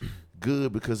be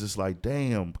good because it's like,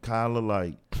 damn, Kyla,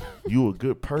 like, you a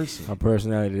good person. Her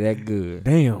personality that good.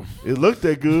 Damn. It looked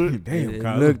that good. Damn, It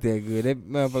Kyla. looked that good. That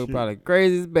motherfucker probably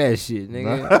crazy as bad shit,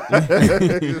 nigga.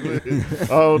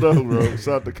 Oh, no, bro.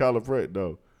 Shout out to Kyla Pratt,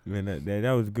 though. Man,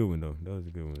 that was a good one, though. That was a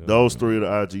good one. Those three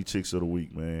are the IG Chicks of the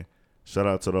week, man. Shout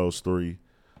out to those three.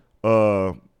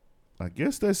 I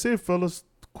guess that's it, fellas.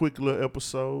 Quick little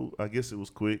episode. I guess it was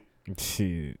quick.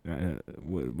 Shit.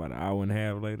 What, about an hour and a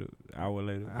half later? Hour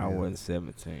later? Hour and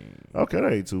 17. Okay,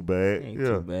 that ain't too bad. Ain't yeah.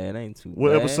 too bad. Ain't too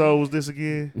What bad. episode was this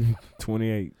again?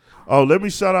 28. Oh, let me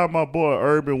shout out my boy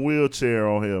Urban Wheelchair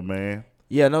on here, man.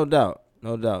 Yeah, no doubt.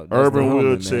 No doubt. That's Urban the homie,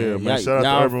 Wheelchair, man. Shout out to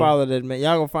y'all Urban. follow that, man.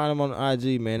 Y'all gonna find him on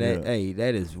IG, man. That, Yeah. hey,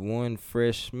 that is one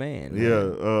fresh man. Yeah,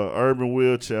 Man. Urban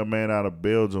Wheelchair, man, out of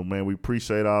Belgium, man. We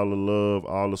appreciate all the love,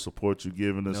 all the support you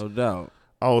giving us. No doubt.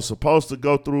 I was supposed to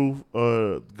go through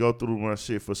my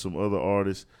shit for some other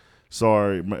artists.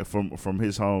 Sorry, from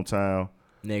his hometown.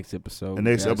 Next episode. The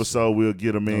next we got episode we'll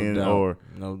get him you. in, No doubt. or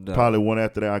No doubt. probably one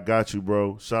after that. I got you,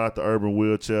 bro. Shout out to Urban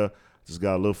Wheelchair. Just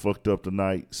got a little fucked up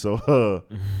tonight, so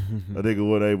I think I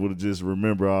wasn't able to just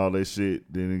remember all that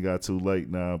shit. Then it got too late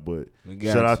now, but We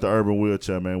got shout out you. to Urban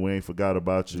Wheelchair, man. We ain't forgot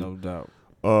about you. No doubt.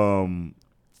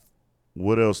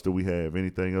 What else do we have?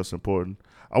 Anything else important?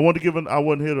 I wasn't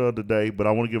here the other day, but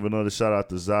I want to give another shout out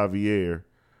to Xavier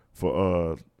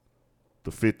for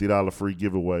the $50 free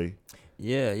giveaway.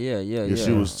 Yeah.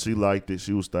 She liked it.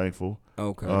 She was thankful.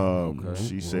 Okay.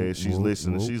 She said she's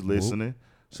listening. She's listening.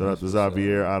 Shout out to That's what's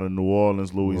Xavier out of New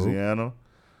Orleans, Louisiana.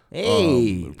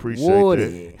 Hey, appreciate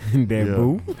Woody. that. That Yeah.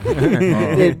 boo.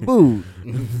 That boo.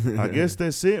 I guess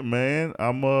that's it, man.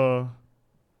 I'm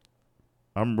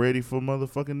ready for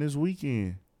motherfucking this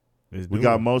weekend. We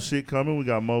got more shit coming. We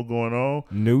got more going on.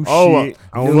 new Oh, shit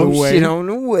on the New way. shit on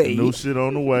the way. New shit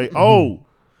on the way. Oh,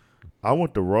 I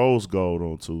went to Rose Gold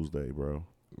on Tuesday, bro.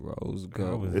 Rose How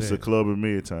Gold. was It's that? a club in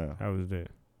Midtown. How was that?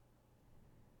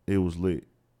 It was lit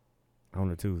On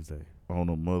a Tuesday. on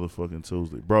a motherfucking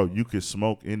Tuesday, bro. You could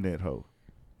smoke in that hoe.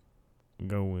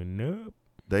 Going up.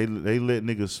 They let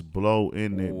niggas blow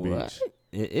in that What? bitch,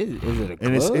 Is it a club?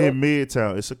 and it's in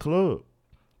Midtown. It's a club.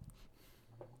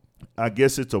 I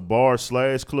guess it's a bar /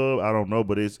 club. I don't know,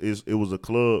 but it was a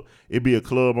club. It'd be a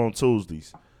club on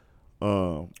Tuesdays.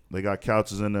 They got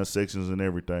couches in their sections and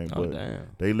everything, Oh, but damn.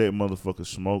 they let motherfuckers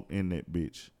smoke in that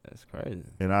bitch, That's crazy.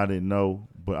 and I didn't know.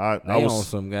 But I They on was,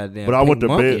 some goddamn but I went to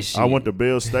Pink Monkey Bell. shit. I went to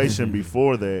Bell Station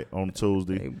before that on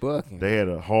Tuesday. They bucking. They had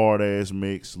a hard ass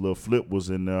mix. Lil Flip was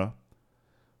in there.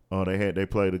 They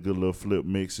played a good little Flip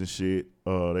mix and shit.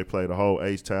 They played a whole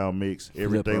H-Town mix.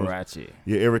 Everything was, Flipperacci.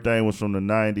 yeah, everything was from the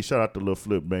 '90s. Shout out to Lil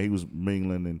Flip, man. He was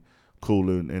mingling and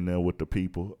cooling in there with the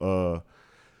people.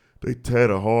 They had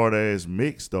a hard ass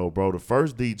mix though, bro. The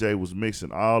first DJ was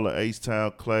mixing all the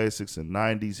H-Town classics and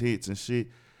 '90s hits and shit,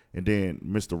 and then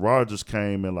Mr. Rogers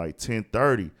came in like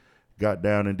 10:30, got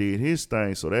down and did his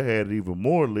thing. So that had it even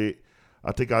more lit.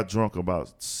 I think I drunk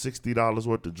about $60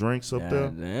 worth of drinks up there.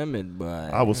 God damn it, boy.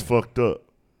 I was fucked up.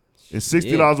 And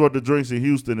 $60 worth of drinks in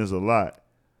Houston is a lot.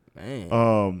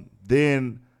 Man.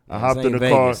 Then I Yeah, hopped this in the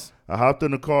ain't car. Vegas. I hopped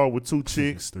in the car with 2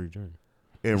 chicks 3 drinks.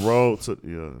 and rode to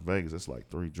Vegas. That's like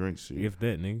 3 drinks. Shit. If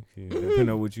that, nigga. Shit, depending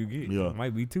on what you get. Yeah. It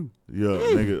might be 2. Yeah,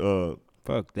 nigga.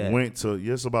 Fuck that. Went to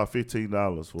it's about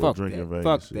 $15 for Fuck a drink that. in Vegas.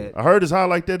 Fuck shit. that. I heard it's high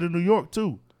like that in New York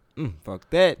too. Fuck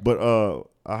that. But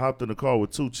I hopped in the car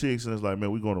with 2 chicks and it's like,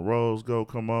 man, we going to Rose Go.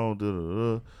 Come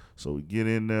on, So we get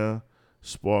in there,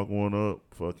 spark one up,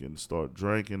 fucking start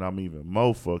drinking. I'm even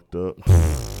more fucked up.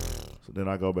 So then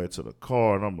I go back to the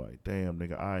car and I'm like, damn,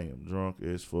 nigga, I am drunk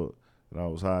as fuck. And I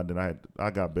was high. Then I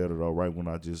got better though right when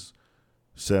I just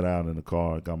sat down in the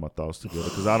car and got my thoughts together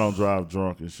because I don't drive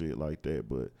drunk and shit like that.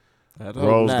 But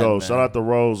Rose Gold, shout out to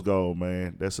Rose Gold,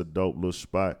 man. That's a dope little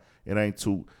spot. It ain't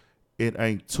too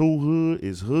hood.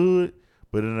 It's hood,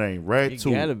 but it ain't right It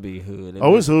too. gotta be hood.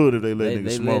 It's hood if they let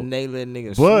niggas smoke. They let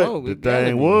niggas But smoke. the It gotta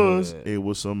thing be was, hood. it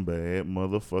was some bad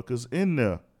motherfuckers in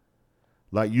there.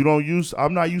 Like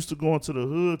I'm not used to going to the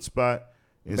hood spot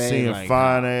and Bang seeing like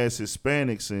fine ass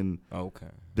Hispanics and Okay.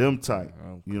 them type.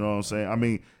 Okay. You know what I'm saying? I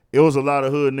mean, it was a lot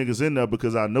of hood niggas in there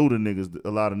because I knew a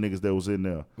lot of niggas that was in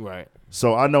there. Right.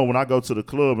 So I know when I go to the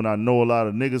club and I know a lot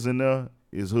of niggas in there,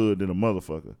 it's hood than a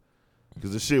motherfucker.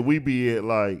 Because the shit we be at,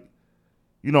 like,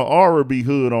 Aura be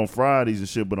hood on Fridays and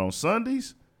shit, but on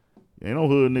Sundays, ain't no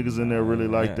hood niggas in there really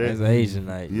like that. It's Asian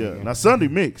night. Yeah. nigga. Now Sunday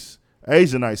mix.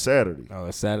 Asian night Saturday. Oh,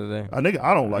 it's Saturday. I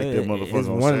don't like that Yeah, motherfucker it's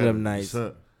on one of Saturday. them nights.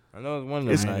 Son. I know it's one of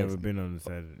It's- those I ain't nights. never been on the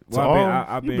Saturday. So,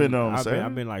 I've you been on Saturday?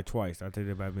 I've been like twice. I take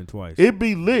that back. I've been twice. It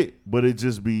be lit, but it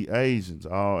just be Asians,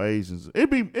 all Asians. It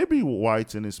be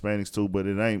whites and Hispanics too, but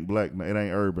it ain't black. It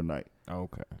ain't urban night.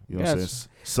 Okay. You know what I'm Gotcha. saying?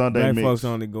 Sunday Black mix. folks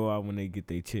only go out when they get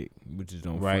their chick, which is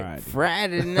on Right. Friday.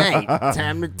 Friday night.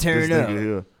 Time to turn This up. nigga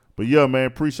here. But yeah, man,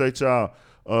 appreciate y'all.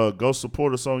 Go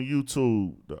support us on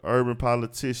YouTube, the Urban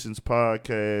Politicians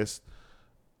Podcast.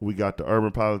 We got the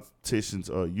Urban Politicians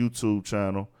YouTube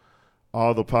channel.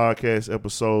 All the podcast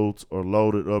episodes are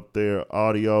loaded up there,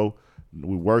 audio.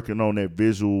 We're working on that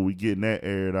visual. We getting that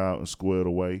aired out and squared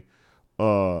away.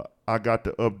 I got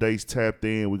the updates tapped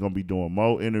in. We're going to be doing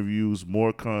more interviews,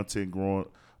 more content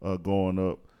going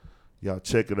up. Y'all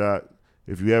check it out.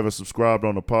 If you haven't subscribed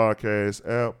on the podcast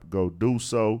app, go do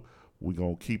so. We're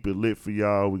going to keep it lit for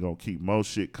y'all. We're going to keep more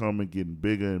shit coming, getting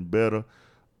bigger and better.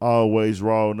 Always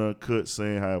raw and uncut,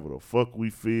 saying however the fuck we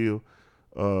feel.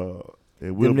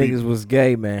 And we'll Them be, niggas was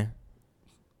gay, man.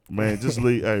 man, just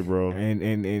leave. Hey, bro. And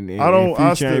I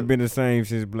Future still- ain't been the same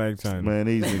since Black China. Man,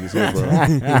 these niggas here,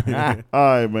 bro.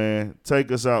 All right, man.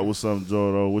 Take us out with something,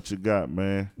 Jordo. What you got,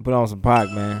 man? Put on some Pac,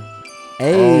 man. Oh.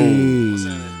 Hey.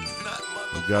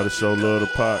 We got to show love to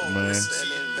Pac, man.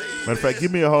 Matter of fact,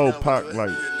 give me a whole Pac, like,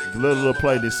 little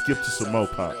play, then skip to some more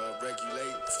Pac.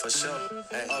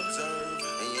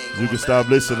 You can stop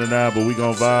listening now, but we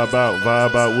gonna vibe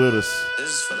out with us. This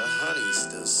is for the honeys,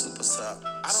 the super sop.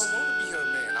 I don't want to be her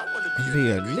man. I want to be Be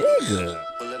a nigga.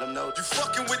 But let them know You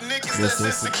fucking with niggas This that's is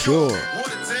insecure. secure.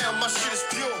 Water down, my shit is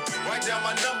pure. Write down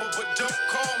my number, but don't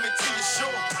call me till you're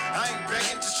sure. I ain't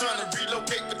begging, just trying to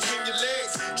relocate between your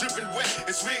legs. Dripping wet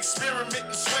as we experiment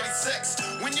in sweaty sex.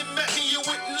 When you met me, you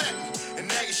wouldn't let me. And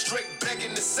now you're straight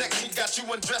begging to sex me. Got you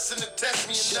undressing to test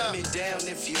me shut me enough. down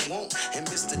if you want. And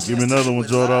Mr. Give me another one,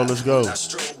 Jordo. Let's go. I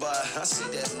stroll by, I see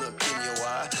that look in your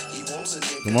eye. He wants a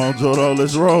nigga. Come on, Jordo.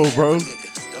 Let's roll, bro.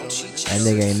 Don't cheat That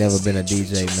nigga ain't never been a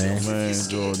DJ, man. Man,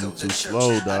 Jordan, you too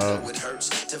slow, I know dog. it hurts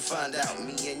to find out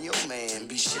me and your man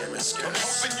be sharing I'm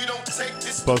skirts. hoping you don't take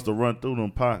this. Supposed to run through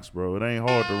them Pacs, bro. It ain't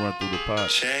hard to run through the Pacs.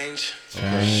 Change?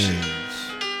 Change.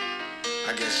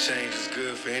 I guess change is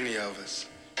good for any of us.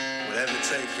 Whatever it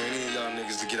takes for any of y'all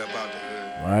niggas to get up out the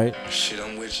hood. Right? Shit,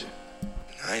 I'm with you.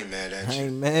 I ain't mad at I you.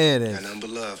 ain't mad Got at you. nothing but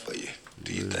love for you.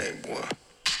 Do your thing, boy.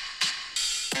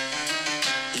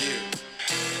 Yeah.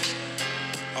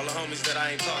 All the homies that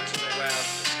I ain't talked to in a while.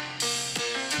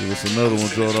 Give us another one,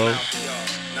 Finish them Jordo. out for y'all.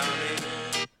 Know what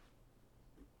I mean?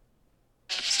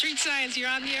 Street Science, you're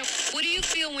on the air. What do you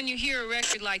feel when you hear a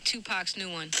record like Tupac's new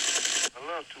one? I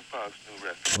love Tupac's new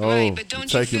record. Oh, Right, but you don't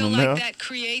you taking feel them like now? that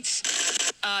creates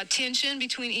tension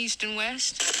between East and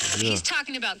West? Yeah. He's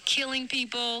talking about killing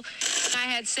people. I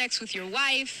had sex with your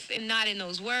wife, and not in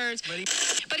those words.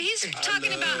 But he's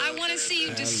talking about, I want to see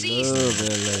you deceased. Love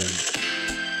LA.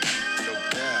 No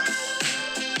doubt.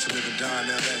 To live and die in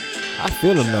LA. I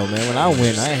feel him though, man. When I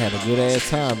went, I had a good ass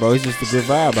time, bro. It's just a good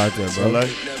vibe out there, bro. LA?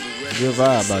 Good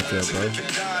vibe out there, bro.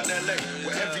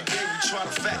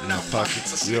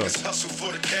 Pockets, yeah. Hustle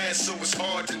for the cash, so it's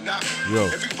hard to knock. Yo.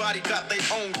 Everybody got their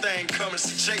own thing coming,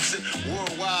 so chasing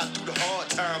worldwide through the hard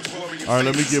times. All right,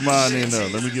 let me get mine in there.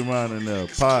 Let me get mine in there.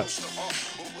 Pot.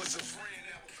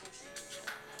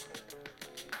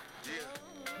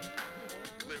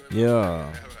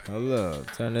 Yeah. Hold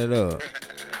up. Turn it up.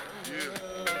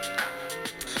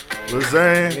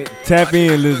 Lazane. Tap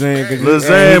in, Lazane.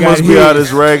 Lazane must be out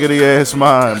his raggedy ass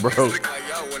mind, bro.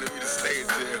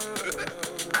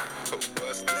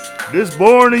 This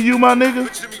boring to you, my nigga?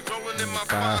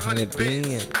 500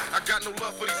 beans. I got no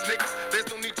love for these niggas. There's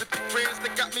no need to be friends. They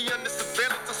got me under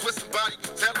surveillance. I swear somebody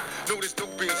can tell them. No, this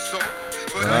don't being sold.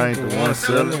 But I ain't the one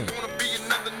selling. Wanna be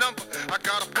another number. I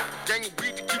got a fucking gang of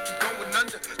weed to keep you going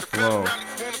under. The Whoa.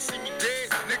 rallies wanna see me dead.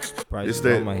 Niggas Prices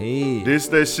on my head. This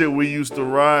that shit we used to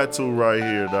ride to right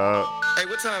here, dog. Hey,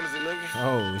 what time is it, nigga?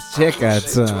 Oh, it's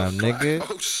checkout time, nigga.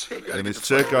 Oh shit. And it's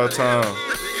checkout time.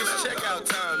 It's checkout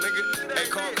time, nigga. Hey,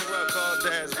 call Corrupt, call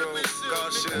Daz, bro. Call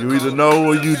shit. You either know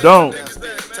or you don't.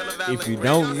 If you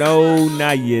don't know,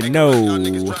 now you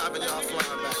know.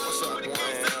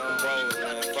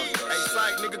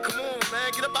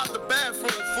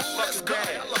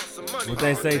 What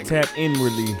they say, tap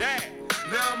inwardly.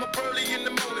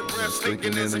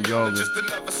 Sticking in the yoga.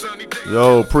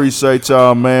 Yo, appreciate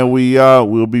y'all, man. We out.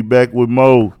 We'll be back with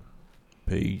Mo.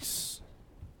 Peace.